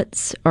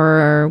wallets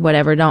or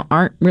whatever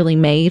aren't really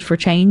made for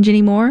change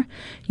anymore.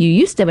 You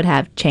used to would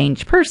have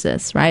change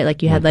purses, right?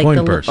 Like you had like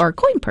or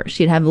coin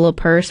purse. You'd have a little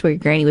purse where your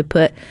granny would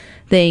put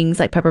things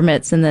like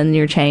peppermints and then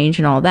your change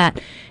and all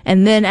that.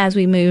 And then as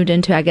we moved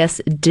into, I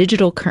guess,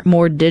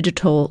 more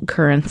digital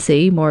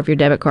currency, more of your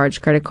debit cards,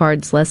 credit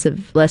cards,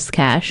 less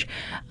cash.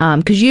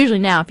 Because usually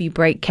now if you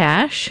break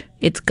cash,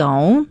 it's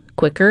gone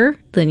quicker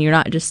than you're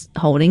not just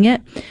holding it.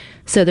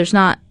 So there's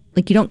not,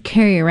 like, you don't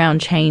carry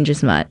around change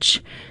as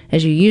much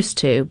as you used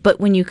to. But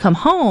when you come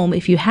home,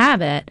 if you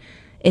have it,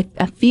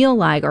 I feel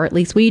like, or at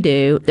least we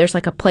do, there's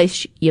like a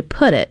place you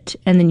put it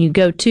and then you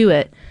go to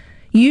it.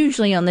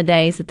 usually on the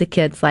days that the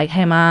kid's like,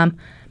 hey, Mom,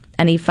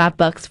 I need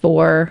 $5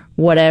 for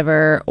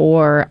whatever,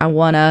 or I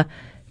want a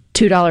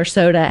 $2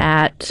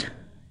 soda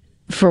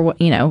for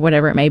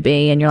whatever it may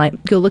be, and you're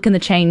like, go look in the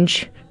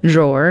change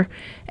drawer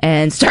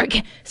and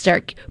start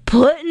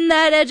putting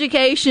that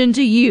education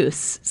to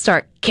use.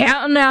 Start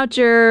counting out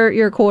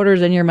your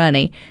quarters and your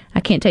money. I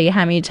can't tell you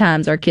how many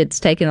times our kids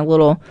taking a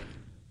little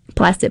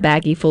plastic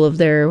baggie full of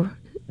their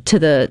to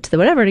the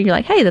whatever, and you're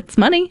like, hey, that's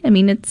money. I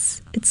mean,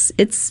 it's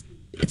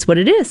what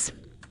it is.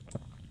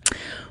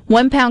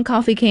 1 pound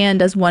coffee can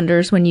does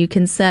wonders when you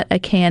can set a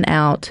can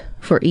out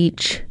for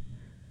each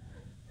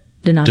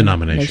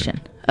denomination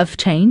of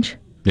change.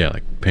 Yeah,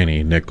 like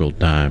penny, nickel,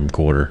 dime,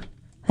 quarter.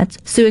 That's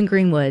Sue in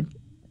Greenwood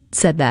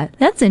said that.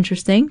 That's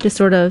interesting to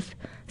sort of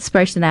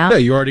space it out. Yeah,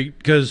 you already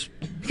because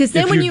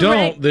then if when you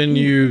don't, then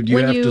you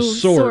have to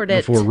sort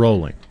before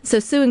rolling. So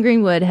Sue in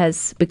Greenwood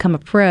has become a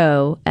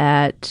pro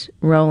at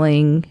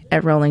rolling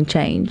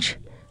change.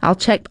 I'll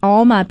check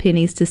all my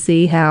pennies to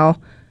see how.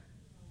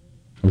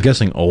 I'm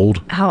guessing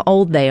how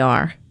old they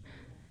are.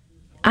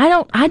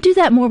 I do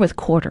that more with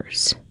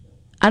quarters.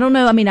 I don't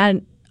know. I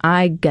mean,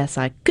 I guess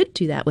I could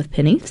do that with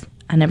pennies.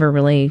 I never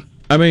really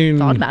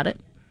thought about it.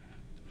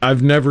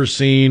 I've never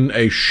seen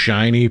a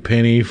shiny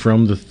penny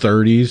from the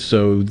 30s,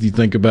 so if you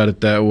think about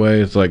it that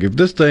way, it's like if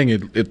this thing,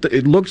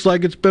 it looks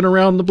like it's been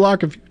around the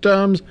block a few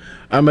times,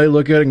 I may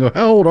look at it and go,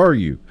 how old are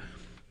you?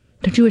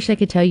 Don't you wish I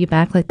could tell you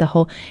back like the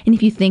whole, and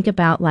if you think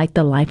about like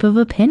the life of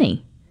a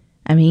penny,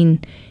 I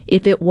mean,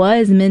 if it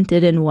was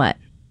minted in what?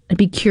 I'd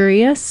be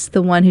curious,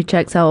 the one who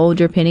checks how old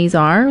your pennies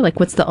are, like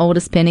what's the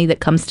oldest penny that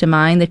comes to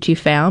mind that you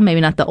found?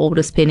 Maybe not the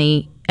oldest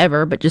penny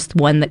ever, but just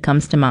one that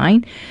comes to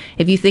mind.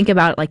 If you think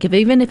about it, like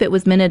even if it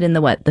was minted in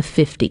the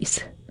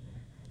 50s,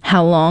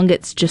 how long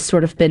it's just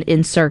sort of been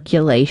in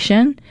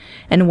circulation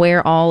and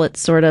where all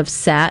it's sort of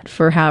sat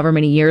for however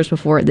many years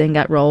before it then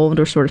got rolled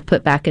or sort of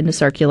put back into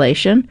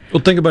circulation.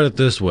 Well, think about it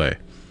this way.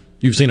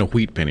 You've seen a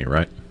wheat penny,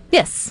 right?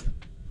 Yes.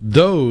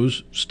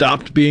 Those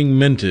stopped being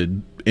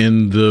minted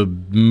in the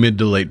mid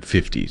to late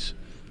 50s.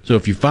 So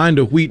if you find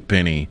a wheat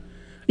penny,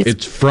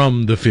 it's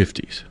from the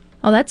 50s.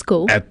 Oh, that's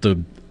cool. At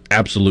the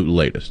absolute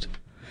latest.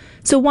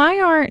 So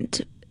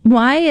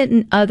why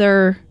in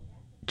other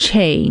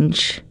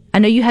change? I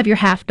know you have your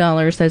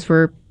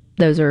 $50.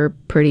 Those are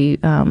pretty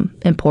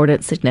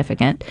important,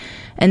 significant.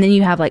 And then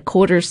you have like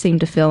quarters. Seem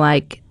to feel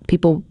like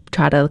people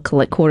try to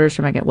collect quarters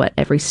from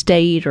every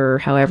state or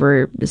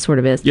however it sort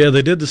of is. Yeah,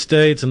 they did the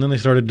states, and then they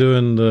started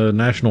doing the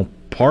national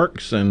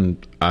parks,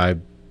 and I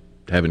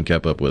haven't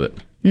kept up with it.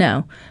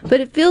 No, but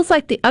it feels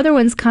like the other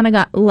ones kind of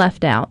got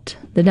left out.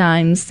 The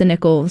dimes, the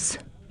nickels.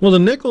 Well, the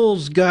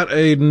nickels got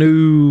a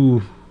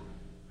new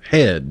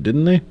head,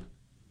 didn't they?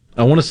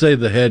 I want to say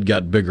the head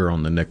got bigger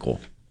on the nickel.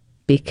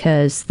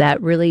 Because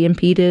that really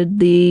impeded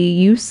the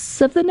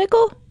use of the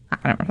nickel?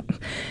 I don't know.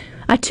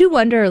 I too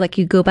wonder, like,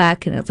 you go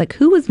back and it's like,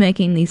 who was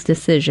making these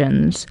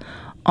decisions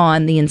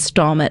on the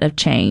installment of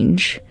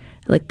change,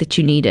 like, that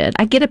you needed?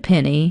 I get a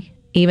penny,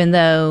 even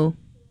though,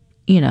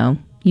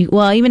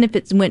 even if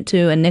it went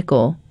to a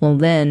nickel, well,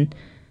 then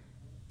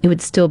it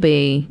would still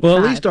be Well,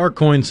 $5. At least our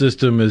coin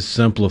system is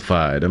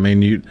simplified. I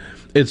mean,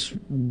 it's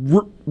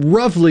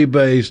roughly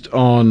based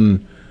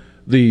on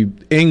the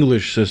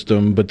English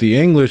system, but the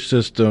English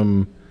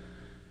system,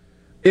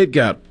 it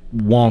got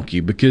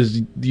wonky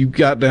because you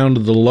got down to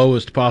the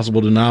lowest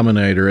possible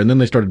denominator, and then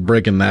they started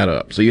breaking that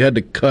up. So you had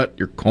to cut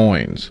your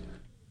coins.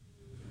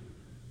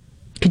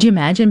 Could you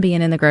imagine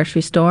being in the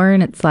grocery store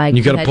and it's like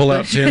you got to pull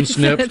out 10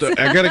 snips?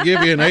 I got to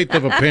give you an eighth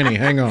of a penny.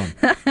 Hang on.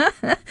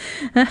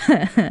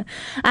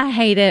 I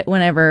hate it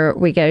whenever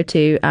we go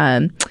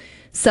to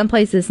some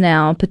places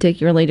now,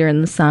 particularly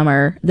during the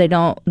summer. They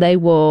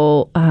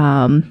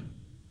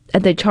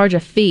charge a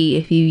fee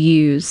if you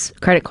use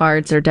credit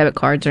cards or debit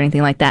cards or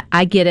anything like that.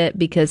 I get it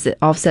because it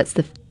offsets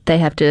they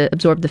have to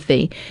absorb the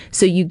fee.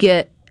 So you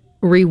get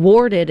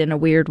rewarded in a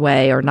weird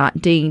way or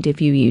not dinged if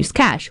you use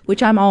cash,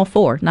 which I'm all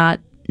for, not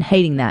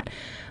hating that.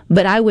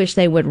 But I wish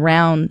they would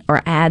round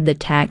or add the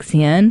tax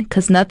in,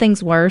 because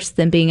nothing's worse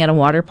than being at a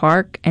water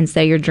park and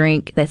say your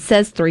drink that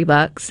says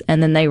 $3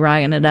 and then they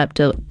round it up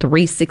to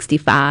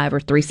 $3.65 or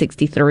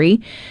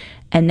 $3.63.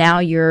 And now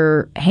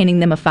you're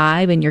handing them a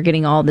 $5 and you're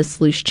getting all this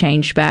loose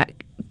change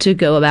back to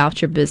go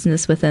about your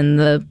business within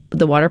the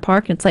water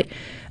park. And it's like,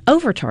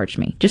 overcharge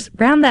me. Just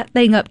round that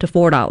thing up to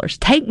 $4.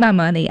 Take my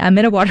money. I'm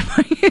in a water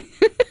park.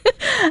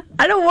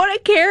 I don't want to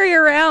carry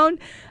around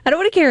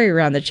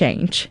the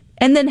change.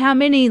 And then how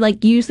many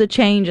use the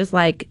change as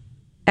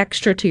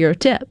extra to your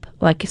tip?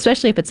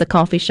 Especially if it's a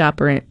coffee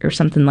shop or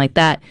something like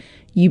that,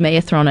 you may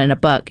have thrown in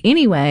 $1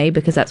 anyway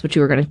because that's what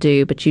you were going to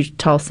do, but you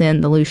toss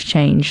in the loose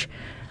change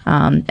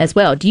as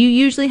well. Do you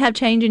usually have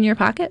change in your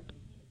pocket?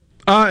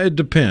 It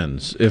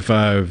depends. If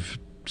I've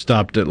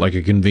stopped at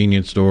a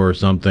convenience store or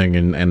something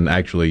and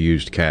actually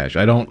used cash,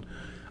 I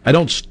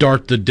don't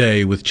start the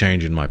day with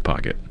change in my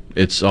pocket.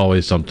 It's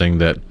always something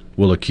that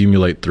will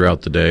accumulate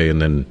throughout the day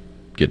and then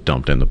get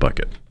dumped in the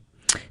bucket.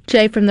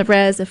 Jay from the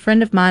Res, a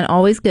friend of mine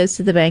always goes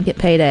to the bank at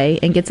payday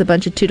and gets a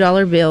bunch of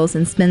 $2 bills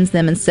and spends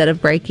them instead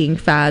of breaking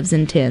 5s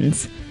and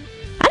 10s.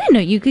 I didn't know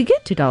you could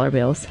get $2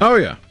 bills. Oh,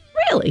 yeah.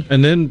 Really?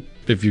 And then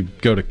if you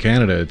go to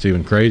Canada, it's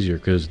even crazier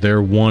because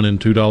their $1 and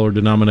 $2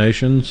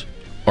 denominations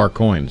are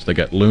coins. They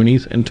got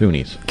loonies and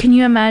toonies. Can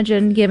you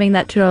imagine giving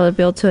that $2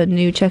 bill to a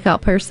new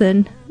checkout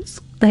person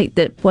like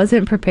that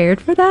wasn't prepared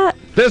for that?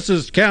 This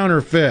is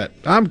counterfeit.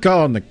 I'm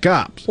calling the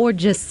cops. Or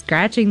just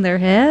scratching their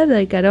head?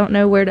 Like I don't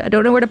know where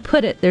to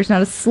put it. There's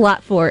not a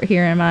slot for it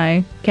here in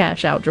my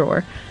cash out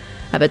drawer.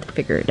 I bet they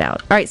figure it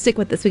out. All right, stick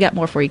with this. We got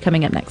more for you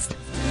coming up next.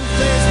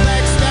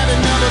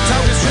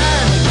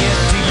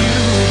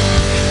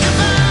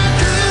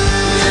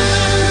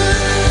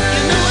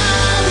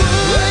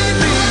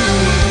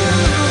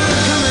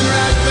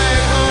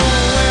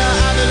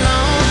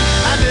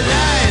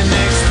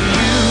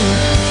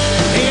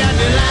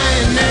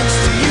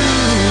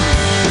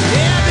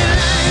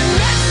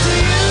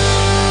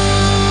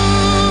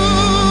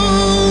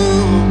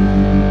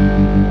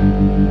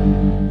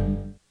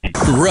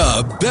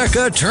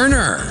 Rebecca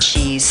Turner.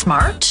 She's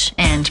smart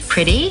and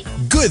pretty.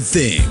 Good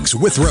Things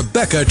with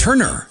Rebecca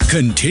Turner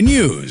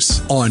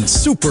continues on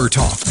Super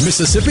Talk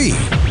Mississippi.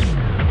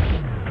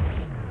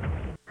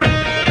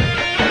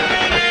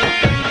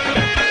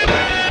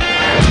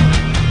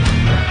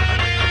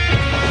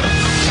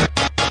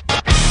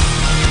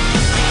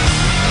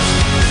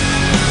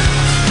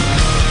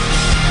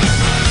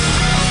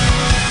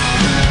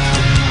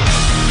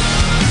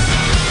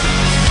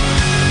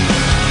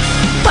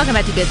 Welcome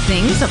back to Good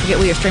Things. Don't forget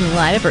we are streaming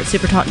live over at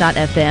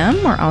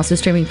supertalk.fm. We're also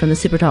streaming from the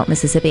Supertalk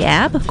Mississippi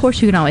app. Of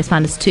course, you can always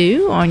find us,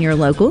 too, on your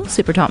local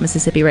Supertalk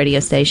Mississippi radio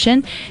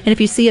station. And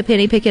if you see a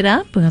penny, pick it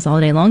up, because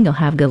all day long you'll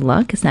have good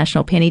luck. It's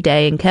National Penny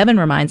Day, and Kevin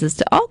reminds us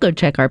to all go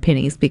check our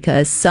pennies,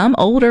 because some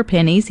older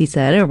pennies, he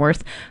said, are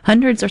worth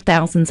hundreds or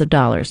thousands of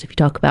dollars. If you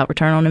talk about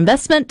return on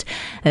investment,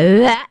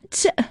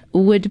 that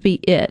would be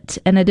it.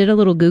 And I did a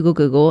little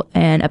Google,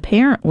 and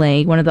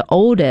apparently one of the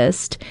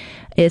oldest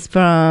is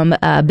from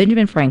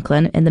Benjamin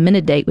Franklin, and the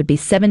minute date would be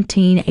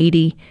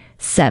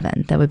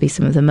 1787. That would be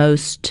some of the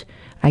most,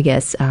 I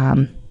guess,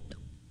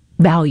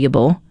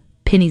 valuable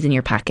pennies in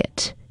your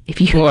pocket if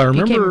you, if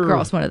you came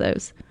across one of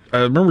those. I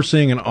remember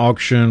seeing an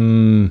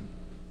auction,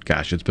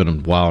 gosh, it's been a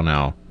while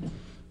now,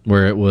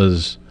 where it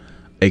was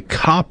a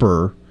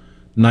copper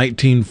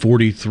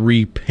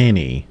 1943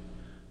 penny,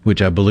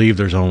 which I believe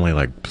there's only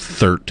like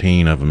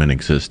 13 of them in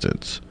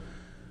existence.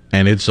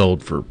 And it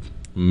sold for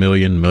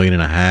 $1.5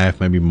 million,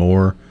 maybe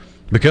more.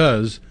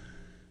 Because,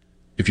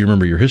 if you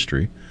remember your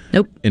history,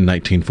 nope. In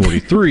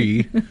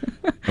 1943,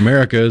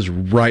 America is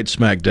right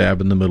smack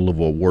dab in the middle of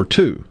World War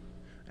II.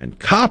 And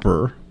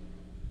copper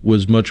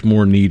was much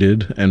more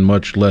needed and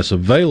much less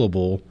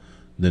available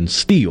than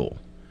steel.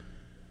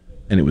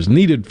 And it was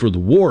needed for the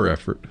war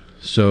effort.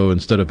 So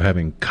instead of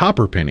having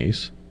copper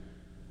pennies,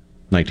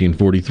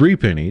 1943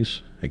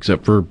 pennies,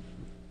 except for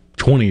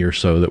 20 or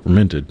so that were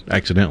minted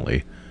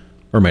accidentally,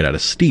 are made out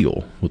of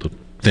steel with a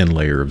thin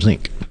layer of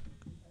zinc.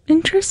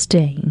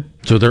 Interesting.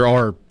 So there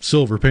are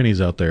silver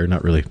pennies out there,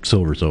 not really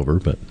silver,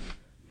 but...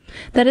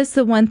 That is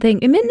the one thing.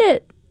 Isn't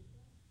it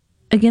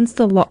against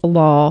the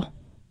law?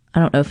 I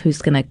don't know if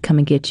who's going to come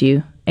and get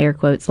you, air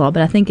quotes law,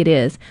 but I think it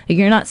is.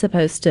 You're not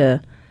supposed to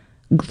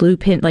glue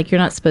you're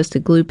not supposed to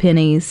glue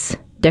pennies,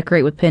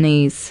 decorate with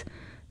pennies,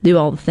 do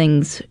all the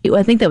things.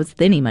 I think that was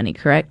with any money,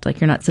 correct? Like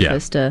you're not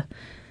supposed to...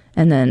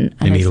 And then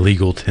any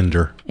illegal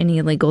tender. Any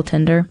illegal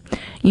tender.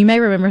 You may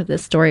remember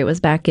this story. It was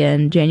back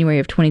in January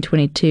of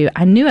 2022.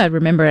 I knew I'd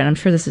remember it. I'm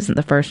sure this isn't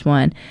the first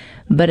one.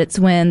 But it's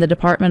when the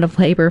Department of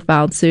Labor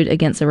filed suit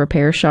against a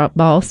repair shop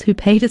boss who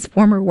paid his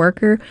former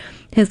worker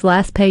his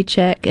last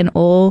paycheck in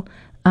oil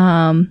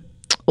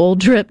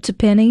dripped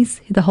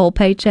pennies. The whole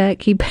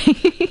paycheck he paid.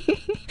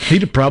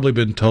 He'd have probably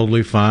been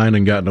totally fine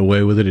and gotten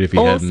away with it if he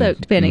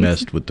hadn't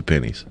messed with the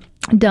pennies.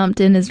 Dumped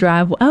in his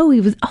driveway.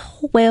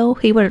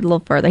 He went a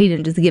little further. He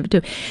didn't just give it to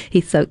him. He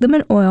soaked them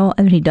in oil,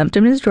 and then he dumped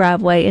them in his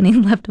driveway, and he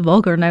left a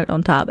vulgar note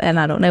on top. And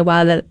I don't know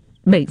why that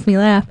makes me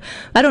laugh.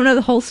 I don't know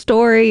the whole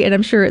story, and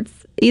I'm sure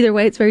it's either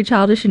way, it's very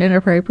childish and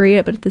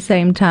inappropriate. But at the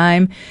same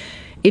time,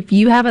 if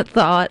you haven't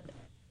thought,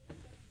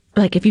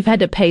 like if you've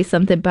had to pay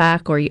something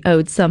back or you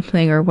owed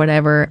something or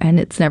whatever, and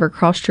it's never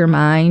crossed your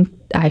mind,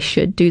 I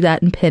should do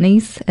that in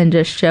pennies and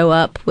just show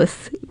up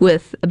with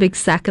a big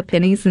sack of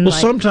pennies. And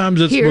sometimes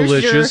it's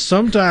malicious.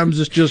 Sometimes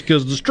it's just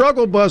because the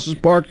struggle bus is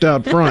parked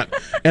out front,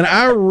 and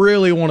I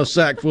really want a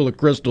sack full of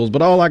crystals,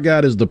 but all I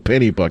got is the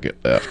penny bucket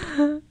left.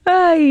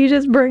 You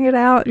just bring it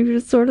out. You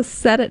just sort of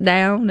set it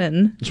down,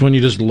 and it's when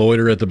you just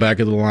loiter at the back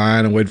of the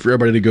line and wait for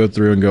everybody to go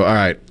through and go, all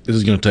right, this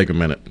is going to take a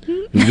minute.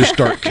 You just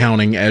start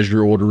counting as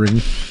you're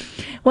ordering.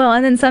 Well,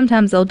 and then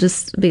sometimes they'll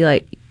just be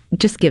like,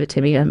 just give it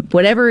to me.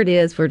 Whatever it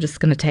is, we're just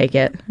going to take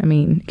it.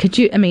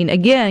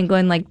 Again,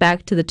 going like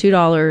back to the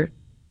 $2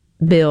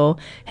 bill,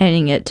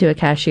 handing it to a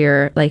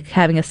cashier, like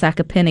having a sack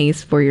of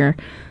pennies for your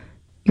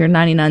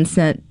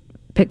 99-cent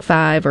pick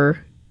five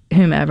or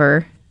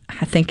whomever.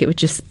 I think it would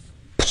just...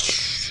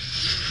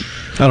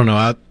 I don't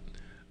know.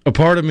 A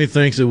part of me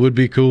thinks it would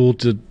be cool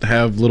to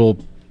have little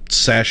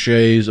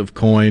sachets of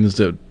coins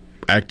that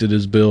acted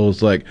as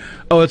bills, like,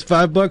 oh, it's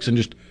 $5, and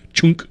just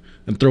chunk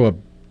and throw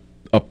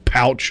a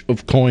pouch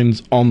of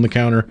coins on the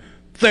counter.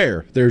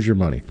 There's your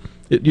money.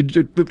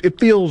 It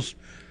feels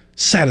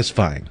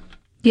satisfying.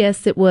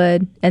 Yes, it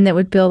would. And that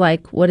would feel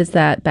like, what is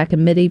that, back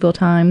in medieval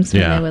times?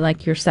 When they would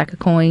like your sack of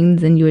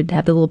coins and you would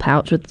have the little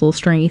pouch with the little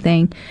stringy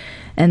thing.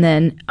 And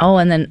then,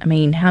 I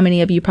mean, how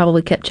many of you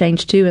probably kept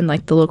change too in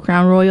like the little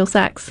Crown Royal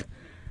sacks?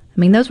 I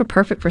mean, those were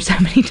perfect for so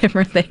many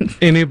different things.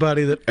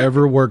 Anybody that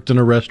ever worked in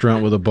a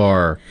restaurant with a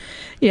bar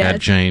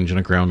had change in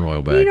a Crown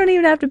Royal bag. You don't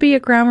even have to be a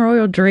Crown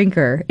Royal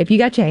drinker. If you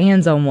got your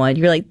hands on one,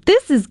 you're like,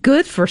 this is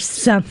good for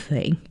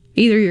something.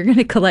 Either you're going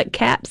to collect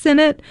caps in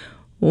it,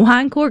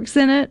 wine corks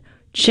in it,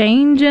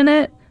 change in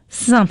it,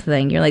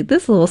 something. You're like,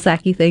 this little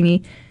sacky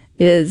thingy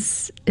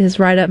is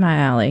right up my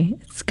alley.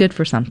 It's good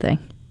for something.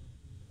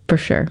 For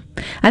sure.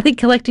 I think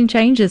collecting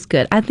change is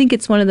good. I think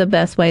it's one of the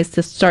best ways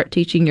to start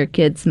teaching your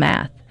kids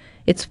math.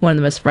 It's one of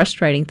the most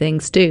frustrating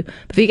things, too.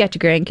 But if you got your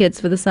grandkids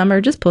for the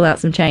summer, just pull out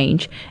some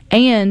change.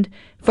 And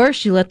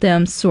first you let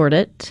them sort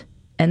it,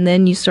 and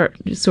then you start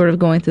sort of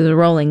going through the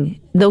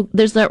rolling.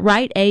 There's that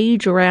right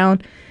age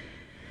around.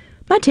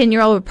 My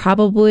 10-year-old would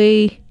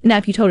probably, now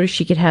if you told her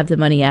she could have the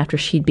money after,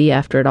 she'd be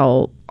after it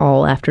all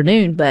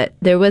afternoon. But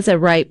there was a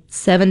right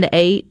 7 to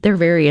 8. They're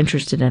very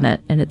interested in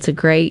it. And it's a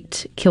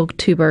great kill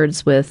two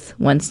birds with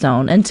one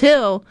stone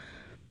until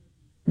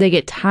they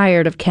get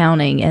tired of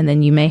counting, and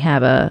then you may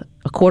have a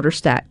quarter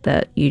stack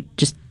that you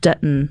just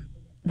doesn't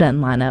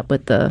line up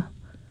with the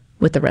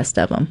rest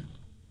of them.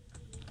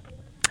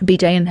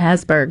 BJ and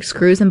Hasburg,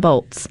 screws and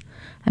bolts.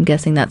 I'm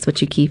guessing that's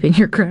what you keep in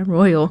your Crown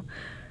Royal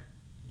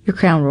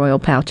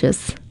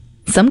pouches.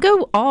 Some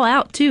go all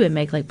out too and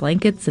make like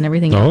blankets and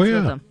everything else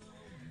with them.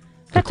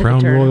 The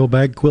Crown Royal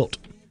bag quilt.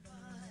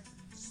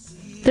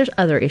 There's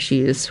other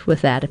issues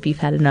with that if you've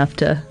had enough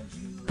to,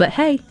 but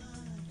hey.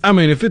 I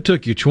mean, if it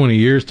took you 20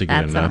 years to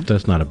get enough,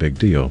 that's not a big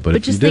deal. But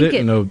if you did it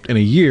in a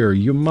year,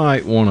 you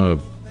might want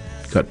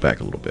to cut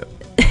back a little bit.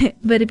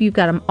 But if you've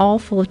got them all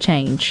full of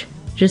change,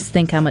 just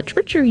think how much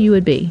richer you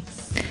would be.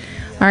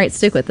 All right,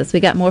 stick with us. We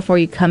got more for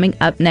you coming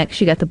up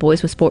next. You got the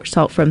boys with Sports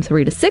Talk from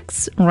 3 to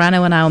 6.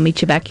 Rhino and I will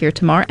meet you back here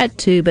tomorrow at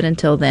 2. But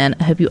until then,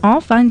 I hope you all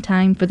find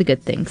time for the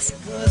good things.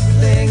 Good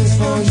things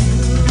for you.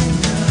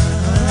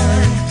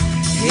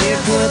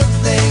 Yeah, good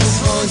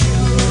things for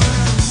you.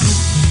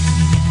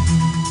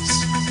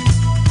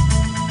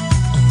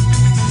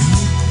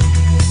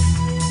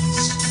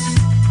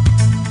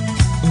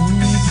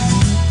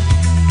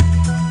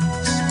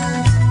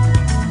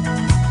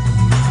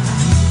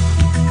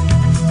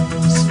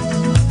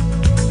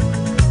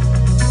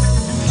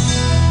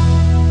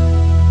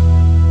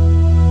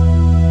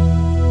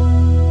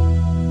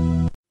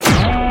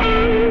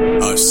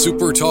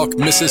 Super Talk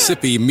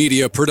Mississippi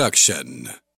Media Production.